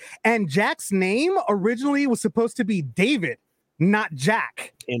Chrissy. And Jack's name originally was supposed to be David, not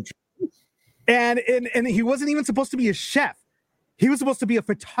Jack. And he wasn't even supposed to be a chef. He was supposed to be a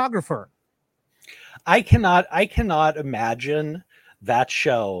photographer. I cannot imagine that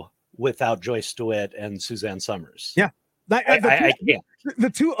show without Joyce DeWitt and Suzanne Summers. Yeah. I can't. The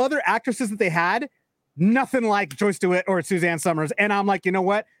two other actresses that they had, nothing like Joyce DeWitt or Suzanne Summers. And I'm like, you know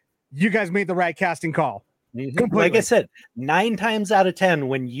what? You guys made the right casting call. Mm-hmm. Like I said, 9 times out of 10,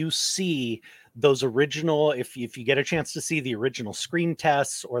 when you see those original, if you get a chance to see the original screen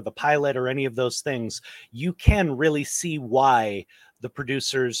tests or the pilot or any of those things, you can really see why the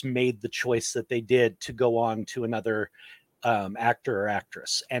producers made the choice that they did to go on to another actor or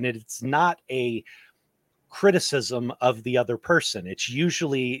actress. And it's not a criticism of the other person.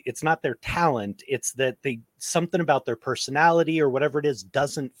 It's not their talent. It's that something about their personality or whatever it is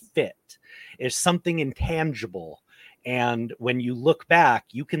doesn't fit. It's something intangible. And when you look back,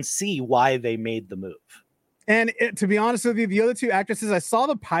 you can see why they made the move. And to be honest with you, the other two actresses, I saw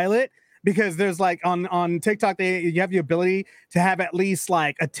the pilot because there's like on TikTok, you have the ability to have at least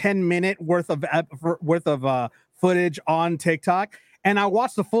like a 10-minute worth of footage on TikTok. And I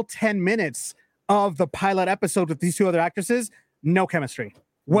watched the full 10 minutes of the pilot episode with these two other actresses. No chemistry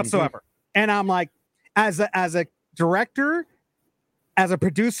whatsoever. Mm-hmm. And I'm like, as a director, as a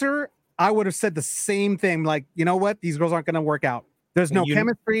producer, I would have said the same thing. Like, you know what? These girls aren't going to work out. There's no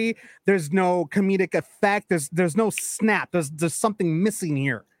chemistry. There's no comedic effect. There's no snap. There's something missing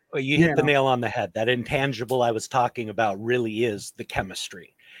here. Well, you hit the nail on the head. That intangible I was talking about really is the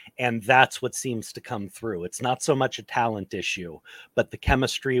chemistry. And that's what seems to come through. It's not so much a talent issue, but the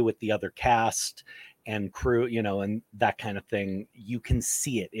chemistry with the other cast and crew, and that kind of thing. You can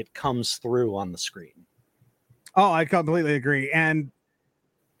see it. It comes through on the screen. Oh, I completely agree. And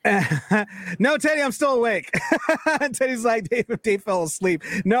no, Teddy, I'm still awake. Teddy's like, Dave fell asleep.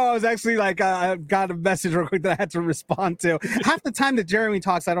 No, I was actually like, I got a message real quick that I had to respond to. Half the time that Jeremy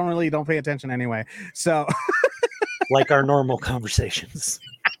talks, I don't pay attention anyway. So, like our normal conversations.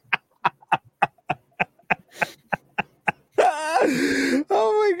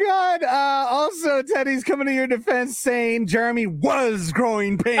 Oh my God. Also, Teddy's coming to your defense saying Jeremy was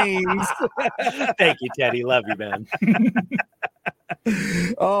growing pains. Thank you, Teddy. Love you, man.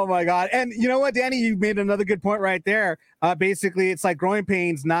 Oh my God. And you know what, Danny, you made another good point right there. Basically, it's like growing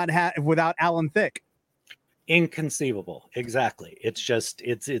pains without Alan Thicke. Inconceivable. Exactly.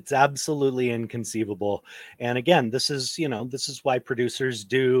 It's absolutely inconceivable. And again, this is why producers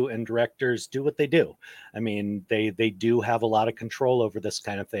and directors do what they do. I mean, they do have a lot of control over this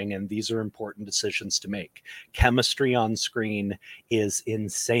kind of thing, and these are important decisions to make. Chemistry on screen is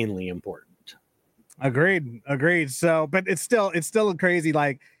insanely important. Agreed. So, but it's still crazy.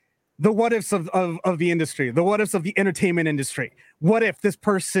 Like the what ifs of the industry, the what ifs of the entertainment industry. What if this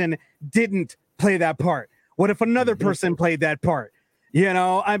person didn't play that part? What if another person played that part?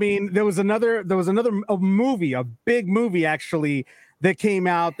 I mean, there was another movie, a big movie actually, that came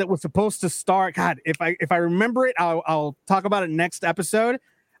out that was supposed to star. God, if I remember it, I'll talk about it next episode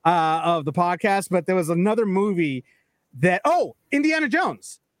of the podcast. But there was another movie that Indiana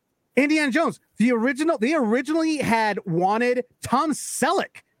Jones. They originally had wanted Tom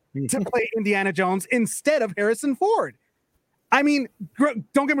Selleck to play Indiana Jones instead of Harrison Ford. I mean,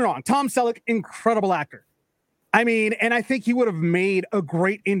 don't get me wrong, Tom Selleck, incredible actor. I mean, and I think he would have made a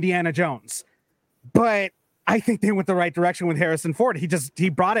great Indiana Jones, but I think they went the right direction with Harrison Ford. He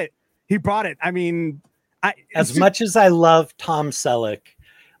brought it. I mean, as much as I love Tom Selleck,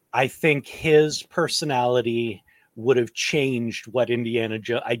 I think his personality would have changed what Indiana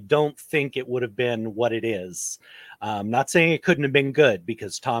Jones. I don't think it would have been what it is. Not saying it couldn't have been good,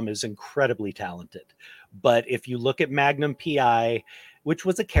 because Tom is incredibly talented. But if you look at Magnum PI, which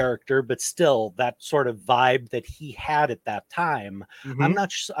was a character, but still that sort of vibe that he had at that time,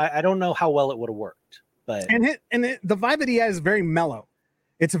 I don't know how well it would have worked. But the vibe that he has is very mellow.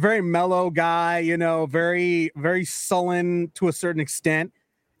 It's a very mellow guy, very, very sullen to a certain extent.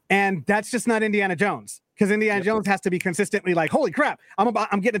 And that's just not Indiana Jones, because Indiana Jones has to be consistently like, holy crap,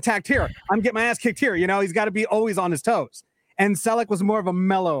 I'm getting attacked here. I'm getting my ass kicked here. He's got to be always on his toes. And Selleck was more of a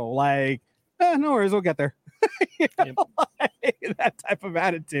mellow, like, no worries, we'll get there. That type of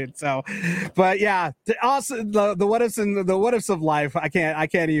attitude. So, but yeah, also the what ifs and the what ifs of life. I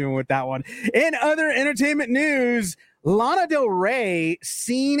can't even with that one. In other entertainment news, Lana Del Rey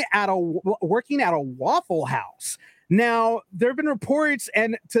seen working at a Waffle House. Now, there have been reports,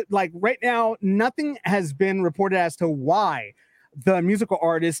 and right now, nothing has been reported as to why the musical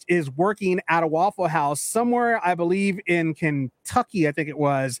artist is working at a Waffle House somewhere, I believe, in Kentucky. I think it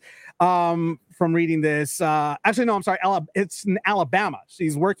was, from reading this. Actually, no, I'm sorry. It's in Alabama.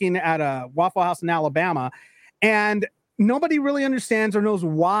 She's working at a Waffle House in Alabama, and nobody really understands or knows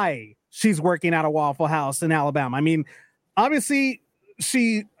why she's working at a Waffle House in Alabama. I mean, obviously,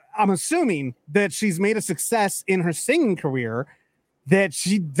 I'm assuming that she's made a success in her singing career, that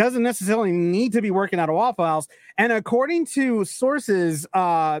she doesn't necessarily need to be working at a Waffle House. And according to sources,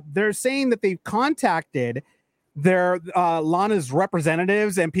 they're saying that they've contacted their Lana's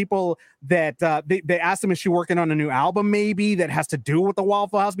representatives and people that they asked them, is she working on a new album maybe that has to do with the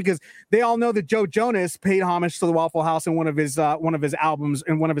Waffle House? Because they all know that Joe Jonas paid homage to the Waffle House in one of his albums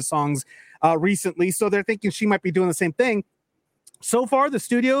and one of his songs recently. So they're thinking she might be doing the same thing. So far, the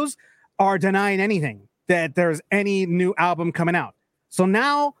studios are denying anything that there's any new album coming out. So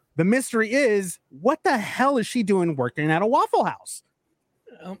now the mystery is, what the hell is she doing working at a Waffle House?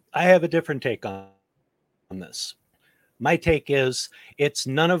 I have a different take on this. My take is, it's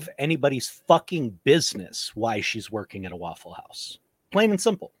none of anybody's fucking business why she's working at a Waffle House. Plain and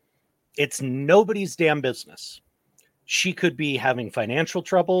simple. It's nobody's damn business. She could be having financial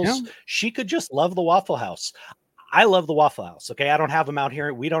troubles. Yeah. She could just love the Waffle House. I love the Waffle House. Okay. I don't have them out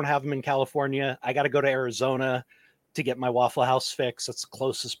here. We don't have them in California. I got to go to Arizona to get my Waffle House fix. That's the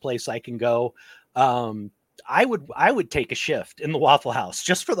closest place I can go. I would take a shift in the Waffle House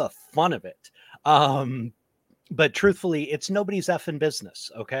just for the fun of it. But truthfully, it's nobody's effing business.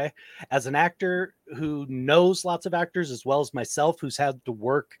 Okay. As an actor who knows lots of actors, as well as myself, who's had to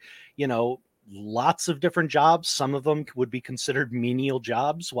work, lots of different jobs. Some of them would be considered menial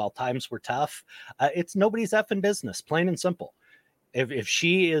jobs while times were tough. It's nobody's effing business, plain and simple. If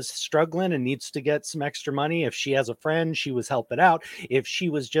she is struggling and needs to get some extra money, if she has a friend, she was helping out. If she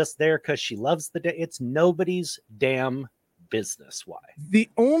was just there because she loves the day, it's nobody's damn business. Why? The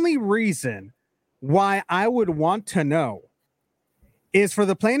only reason why I would want to know is for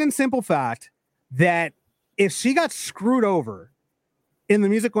the plain and simple fact that if she got screwed over in the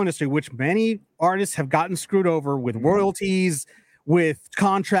musical industry, which many artists have gotten screwed over with royalties, with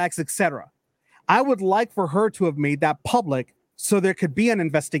contracts, etc., I would like for her to have made that public, so there could be an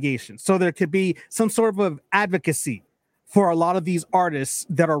investigation, so there could be some sort of advocacy for a lot of these artists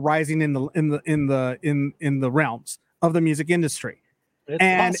that are rising in the realms of the music industry. It's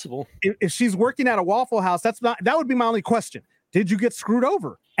and possible. If she's working at a Waffle House, that would be my only question. Did you get screwed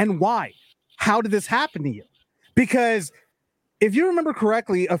over, and why? How did this happen to you? Because if you remember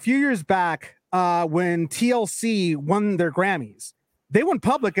correctly, a few years back, when TLC won their Grammys, they went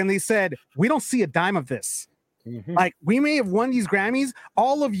public and they said, we don't see a dime of this. Mm-hmm. Like, we may have won these Grammys.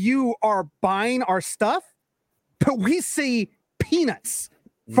 All of you are buying our stuff, but we see peanuts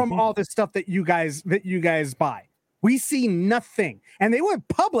from all this stuff that you guys buy. We see nothing. And they went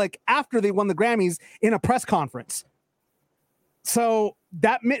public after they won the Grammys in a press conference. So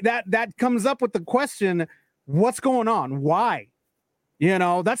that comes up with the question, what's going on? Why?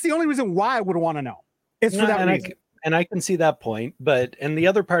 That's the only reason why I would want to know. It's for that reason. And I can see that point. And the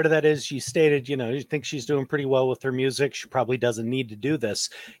other part of that is, you stated, you think she's doing pretty well with her music. She probably doesn't need to do this.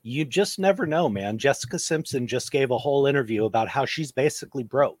 You just never know, man. Jessica Simpson just gave a whole interview about how she's basically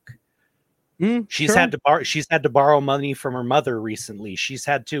broke. She's had to borrow money from her mother recently. She's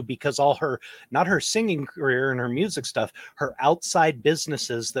had to, because all not her singing career and her music stuff, her outside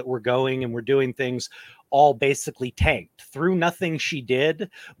businesses that were going and were doing things all basically tanked through nothing she did,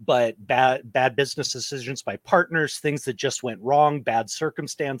 but bad business decisions by partners, things that just went wrong, bad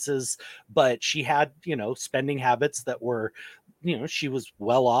circumstances. But she had, spending habits that were, she was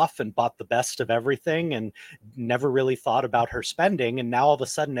well off and bought the best of everything and never really thought about her spending. And now all of a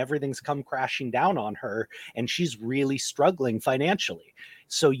sudden everything's come crashing down on her and she's really struggling financially.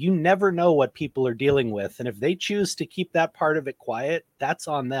 So you never know what people are dealing with. And if they choose to keep that part of it quiet, that's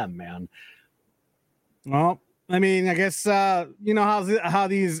on them, man. Well, I mean, I guess, how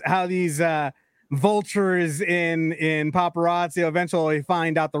these vultures in paparazzi eventually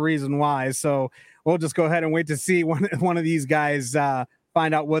find out the reason why. So we'll just go ahead and wait to see one of these guys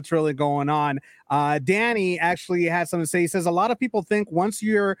find out what's really going on. Danny actually had something to say. He says, a lot of people think once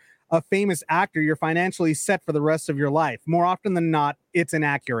you're a famous actor, you're financially set for the rest of your life. More often than not, it's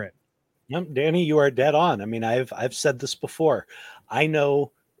inaccurate. Yep, Danny, you are dead on. I mean, I've said this before. I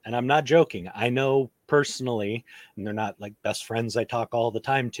know, and I'm not joking, I know personally, and they're not like best friends I talk all the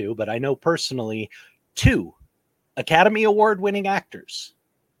time to, but I know personally 2 Academy Award winning actors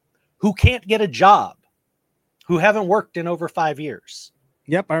who can't get a job who haven't worked in over 5 years.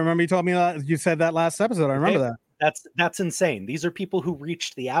 Yep, I remember you told me that. You said that last episode. I remember that. That's insane. These are people who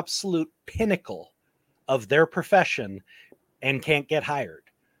reached the absolute pinnacle of their profession and can't get hired.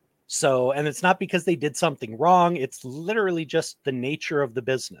 So, and it's not because they did something wrong. It's literally just the nature of the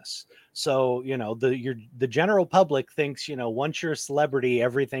business. So, the general public thinks, once you're a celebrity,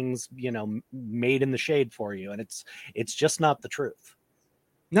 everything's, made in the shade for you. And it's just not the truth.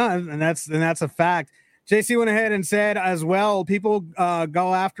 No, and that's a fact. JC went ahead and said as well, people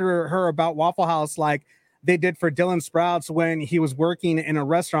go after her about Waffle House like they did for Dylan Sprouts when he was working in a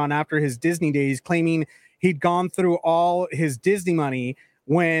restaurant after his Disney days, claiming he'd gone through all his Disney money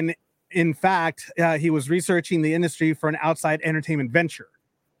when in fact he was researching the industry for an outside entertainment venture.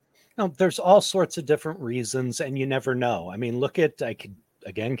 Now, there's all sorts of different reasons, and you never know. I mean,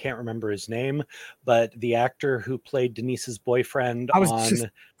 can't remember his name, but the actor who played Denise's boyfriend on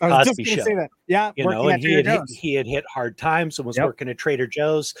Cosby Show. Say that. Yeah, and he had hit hard times and was working at Trader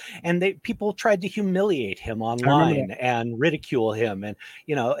Joe's, and people tried to humiliate him online and ridicule him, and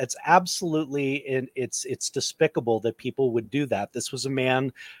it's absolutely it's despicable that people would do that. This was a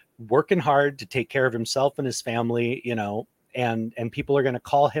man working hard to take care of himself and his family, and people are going to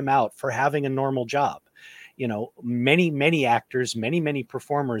call him out for having a normal job. Many actors, many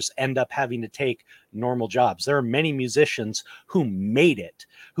performers end up having to take normal jobs. There are many musicians who made it,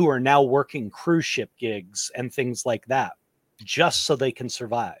 who are now working cruise ship gigs and things like that, just so they can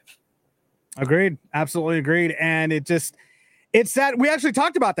survive. Agreed. Absolutely agreed. And it's sad. We actually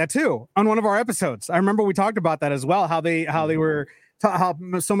talked about that too on one of our episodes. I remember we talked about that as well, how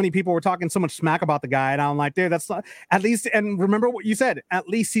so many people were talking so much smack about the guy. And I'm like, dude, that's not, at least, and remember what you said, at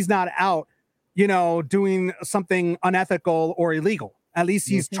least he's not out doing something unethical or illegal. At least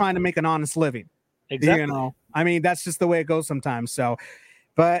he's trying to make an honest living. Exactly. I mean, that's just the way it goes sometimes. So,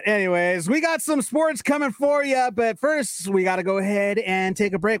 but anyways, we got some sports coming for you. But first, we got to go ahead and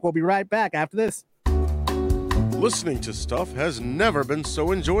take a break. We'll be right back after this. Listening to stuff has never been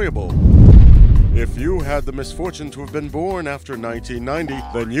so enjoyable. If you had the misfortune to have been born after 1990,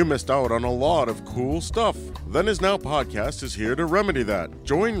 then you missed out on a lot of cool stuff. Then Is Now Podcast is here to remedy that.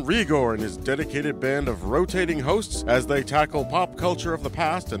 Join Rigor and his dedicated band of rotating hosts as they tackle pop culture of the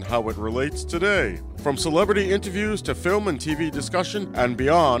past and how it relates today. From celebrity interviews to film and TV discussion and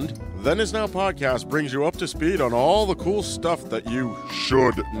beyond, Then Is Now Podcast brings you up to speed on all the cool stuff that you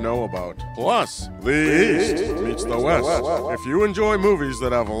should know about. Plus, the East meets the West. If you enjoy movies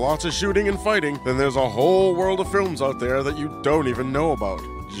that have lots of shooting and fighting, then there's a whole world of films out there that you don't even know about.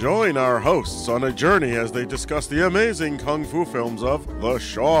 Join our hosts on a journey as they discuss the amazing kung fu films of the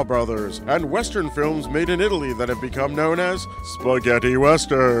Shaw Brothers and Western films made in Italy that have become known as spaghetti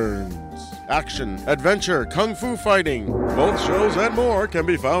westerns. Action, adventure, kung fu fighting. Both shows and more can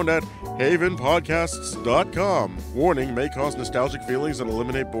be found at havenpodcasts.com. Warning, may cause nostalgic feelings and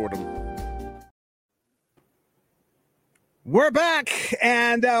eliminate boredom. We're back,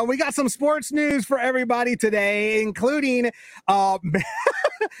 and we got some sports news for everybody today, including oh,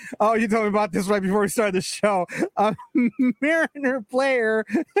 you told me about this right before we started the show. Mariner player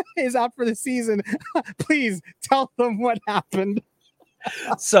is out for the season. Please tell them what happened.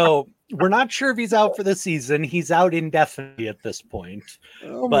 So we're not sure if he's out for the season. He's out indefinitely at this point.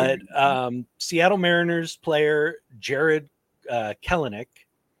 But Seattle Mariners player Jared Kelenic,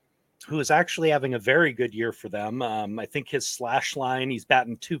 who is actually having a very good year for them. I think his slash line, he's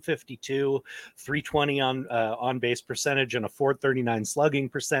batting .252, 320 on base percentage, and a .439 slugging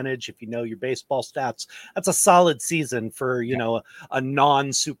percentage. If you know your baseball stats, that's a solid season for a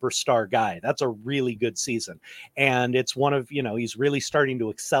non-superstar guy. That's a really good season, and it's one of he's really starting to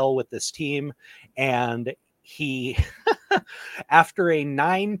excel with this team. And he, after a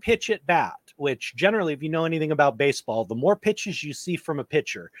 9-pitch at bat, which generally, if you know anything about baseball, the more pitches you see from a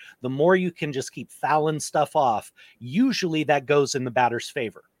pitcher, the more you can just keep fouling stuff off. Usually that goes in the batter's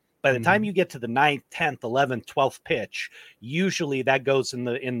favor. By the time you get to the 9th, 10th, 11th, 12th pitch, usually that goes in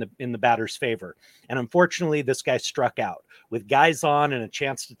the batter's favor. And unfortunately, this guy struck out with guys on and a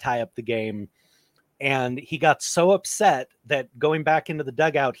chance to tie up the game. And he got so upset that going back into the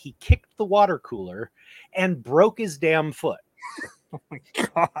dugout, he kicked the water cooler and broke his damn foot. Oh my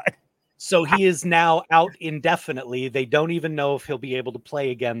God. So he is now out indefinitely. They don't even know if he'll be able to play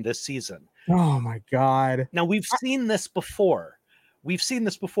again this season. Oh my God. Now we've seen this before.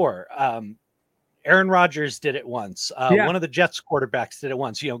 Aaron Rodgers did it once. One of the Jets quarterbacks did it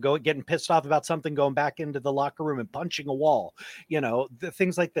once, getting pissed off about something, going back into the locker room and punching a wall,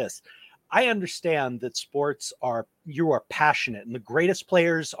 things like this. I understand that you are passionate, and the greatest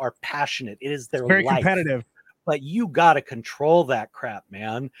players are passionate. It is their life. Very competitive. but you got to control that crap,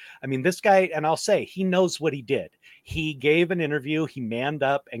 man. I mean, this guy, and I'll say, he knows what he did. He gave an interview, he manned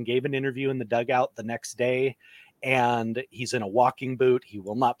up and gave an interview in the dugout the next day, and he's in a walking boot. He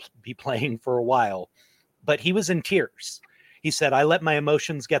will not be playing for a while, but he was in tears. He said, I let my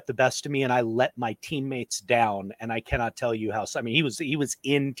emotions get the best of me and I let my teammates down. And I cannot tell you how. I mean, he was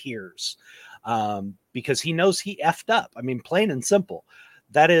in tears because he knows he effed up. I mean, plain and simple.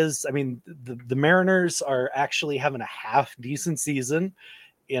 That is, I mean, the Mariners are actually having a half decent season,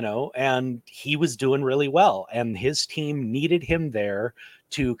 and he was doing really well. And his team needed him there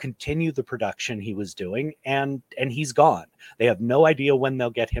to continue the production he was doing, and he's gone. They have no idea when they'll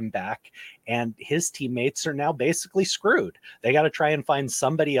get him back, and his teammates are now basically screwed. They got to try and find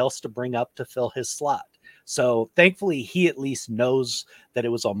somebody else to bring up to fill his slot. So thankfully, he at least knows that it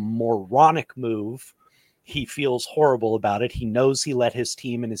was a moronic move. He feels horrible about it. He knows he let his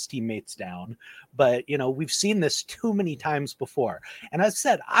team and his teammates down, but we've seen this too many times before. And as I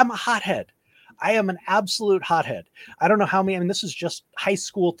said, I'm a hothead. I am an absolute hothead. I don't know how many, I mean, this is just high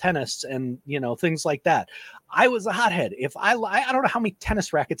school tennis and, things like that. I was a hothead. I don't know how many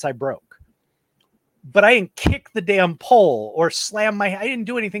tennis rackets I broke, but I didn't kick the damn pole or I didn't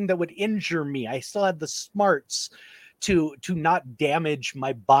do anything that would injure me. I still had the smarts to not damage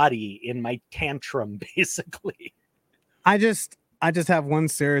my body in my tantrum, basically. I just have one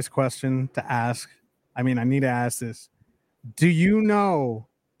serious question to ask. I mean, I need to ask this. Do you know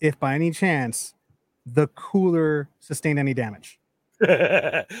if by any chance the cooler sustained any damage?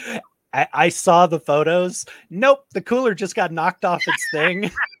 I saw the photos. Nope, the cooler just got knocked off its thing.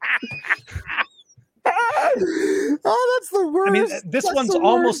 Oh, that's the worst. I mean, this one's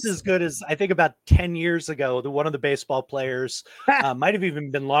almost as good as I think about 10 years ago. One of the baseball players might have even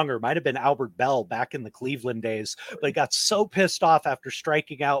been longer, might have been Albert Bell back in the Cleveland days, but he got so pissed off after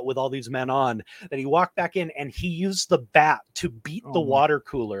striking out with all these men on that he walked back in and he used the bat to beat the water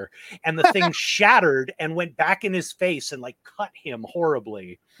cooler, and the thing shattered and went back in his face and cut him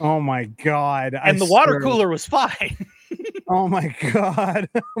horribly. Oh my God. And the water cooler was fine. Oh my God.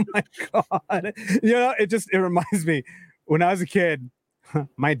 Oh my God. It reminds me when I was a kid,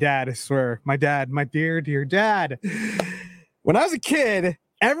 my dad, I swear, my dear, dear dad, when I was a kid,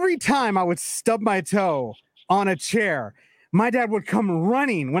 every time I would stub my toe on a chair, my dad would come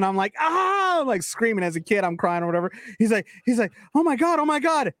running when I'm like, screaming as a kid, I'm crying or whatever. He's like, oh my God, oh my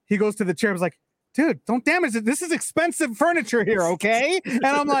God. He goes to the chair. I was like, dude, don't damage it. This is expensive furniture here, okay? And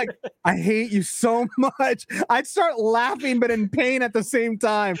I'm like, I hate you so much. I'd start laughing, but in pain at the same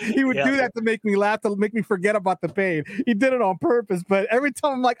time. He would do that to make me laugh, to make me forget about the pain. He did it on purpose, but every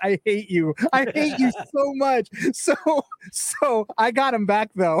time I'm like, I hate you. I hate you so much. So I got him back,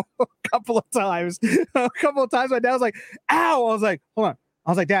 though, a couple of times. My dad was like, ow. I was like, hold on. I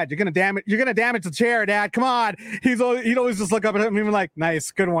was like, Dad, you're gonna damage the chair, Dad. Come on. He'd always just look up at him and be like,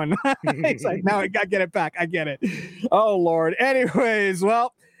 nice, good one. He's like, now I get it back. I get it. Oh Lord. Anyways,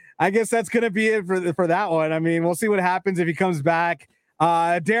 well, I guess that's gonna be it for that one. I mean, we'll see what happens if he comes back.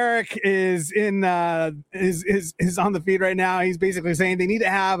 Derek is is on the feed right now. He's basically saying they need to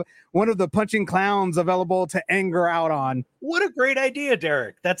have one of the punching clowns available to anger out on. What a great idea,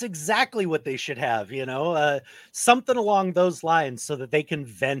 Derek. That's exactly what they should have, something along those lines so that they can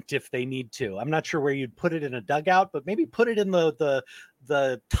vent if they need to. I'm not sure where you'd put it in a dugout, but maybe put it in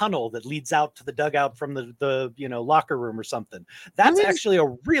the tunnel that leads out to the dugout from the locker room or something. That's actually a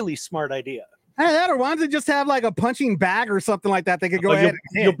really smart idea. Hey, that, or why don't they just have like a punching bag or something like that? They could go ahead.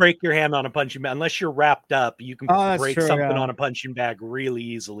 You'll break your hand on a punching bag unless you're wrapped up. You can break something on a punching bag really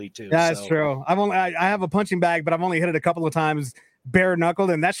easily too. That's true. I have a punching bag, but I've only hit it a couple of times bare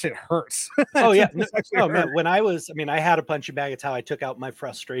knuckled, and that shit hurts. Oh yeah, man, when I had a punching bag. It's how I took out my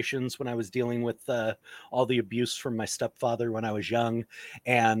frustrations when I was dealing with all the abuse from my stepfather when I was young,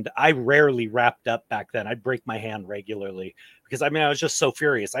 and I rarely wrapped up back then. I'd break my hand regularly because I was just so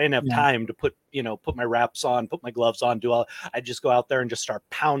furious. I didn't have time to put my wraps on, put my gloves on, I'd just go out there and just start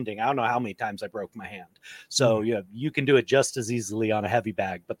pounding. I don't know how many times I broke my hand. So you can do it just as easily on a heavy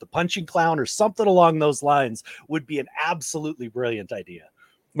bag, but the punching clown or something along those lines would be an absolutely brilliant idea.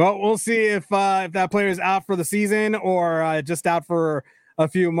 Well, we'll see if that player is out for the season or just out for a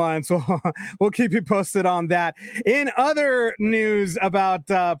few months. We'll keep you posted on that. In other news about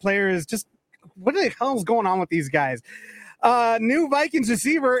players, just what the hell is going on with these guys? New Vikings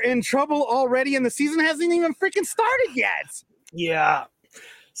receiver in trouble already, and the season hasn't even freaking started yet. Yeah.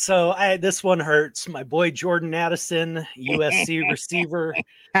 So this one hurts. My boy Jordan Addison, USC receiver,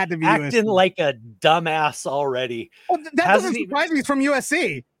 had to be acting USC. like a dumbass already. Well, that doesn't surprise me. He's from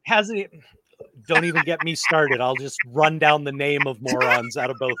USC. Don't even get me started. I'll just run down the name of morons out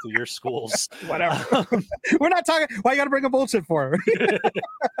of both of your schools. Whatever. We're not talking. Why you got to bring a bullshit for?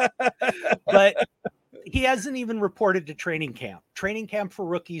 But he hasn't even reported to training camp. Training camp for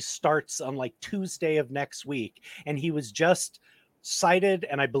rookies starts on like Tuesday of next week. And he was just cited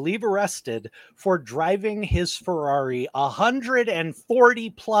and I believe arrested for driving his Ferrari 140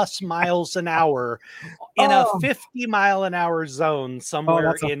 plus miles an hour in a 50 mile an hour zone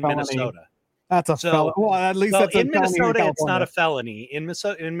somewhere in Minnesota. That's a felony. Well, at least that's in Minnesota, it's not a felony. In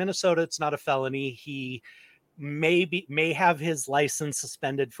Minnesota, it's not a felony. He may have his license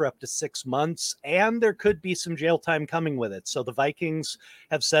suspended for up to 6 months, and there could be some jail time coming with it. So the Vikings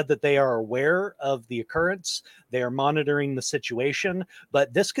have said that they are aware of the occurrence. They are monitoring the situation,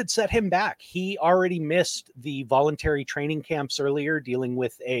 but this could set him back. He already missed the voluntary training camps earlier, dealing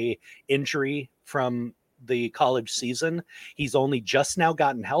with a injury from the college season. He's only just now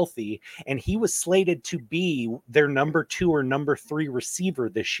gotten healthy, and he was slated to be their number 2 or number 3 receiver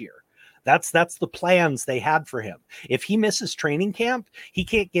this year. That's the plans they had for him. If he misses training camp, he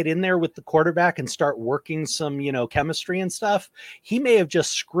can't get in there with the quarterback and start working some, chemistry and stuff. He may have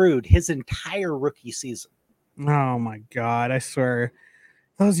just screwed his entire rookie season. Oh my God. I swear.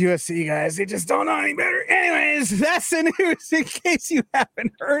 Those USC guys, they just don't know any better. Anyways, that's the news in case you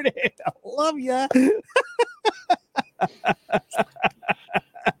haven't heard it. I love ya.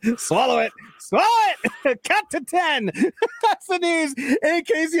 Swallow it. Cut to 10. That's the news. In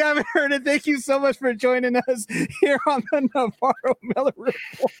case you haven't heard it, thank you so much for joining us here on the Navarro-Miller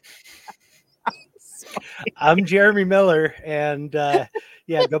Report. I'm Jeremy Miller, and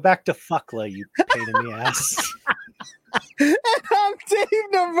go back to Fuckla, you pain in the ass. And I'm Dave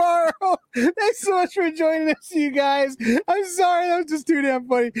Navarro. Thanks so much for joining us, you guys. I'm sorry, that was just too damn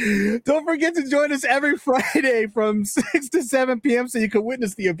funny. Don't forget to join us every Friday from 6 to 7 p.m. so you can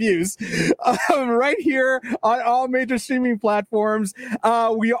witness the abuse right here on all major streaming platforms.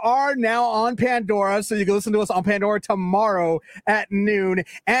 We are now on Pandora, so you can listen to us on Pandora tomorrow at noon.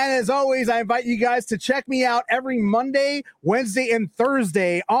 And as always, I invite you guys to check me out every Monday, Wednesday, and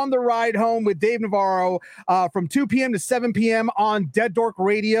Thursday on The Ride Home with Dave Navarro from 2 p.m. to 7 p.m. on Dead Dork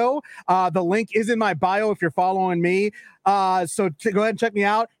Radio. The link is in my bio if you're following me. So go ahead and check me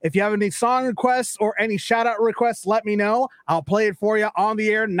out. If you have any song requests or any shout out requests, let me know. I'll play it for you on the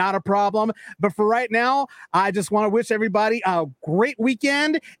air. Not a problem. But for right now, I just want to wish everybody a great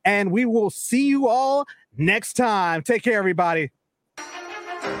weekend, and we will see you all next time. Take care, everybody.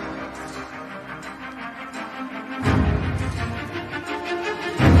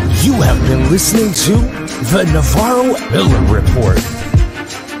 You have been listening to the Navarro-Miller Report.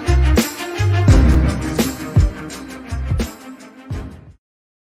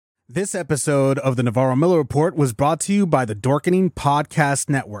 This episode of the Navarro-Miller Report was brought to you by the Dorkening Podcast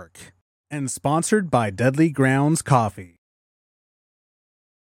Network and sponsored by Deadly Grounds Coffee.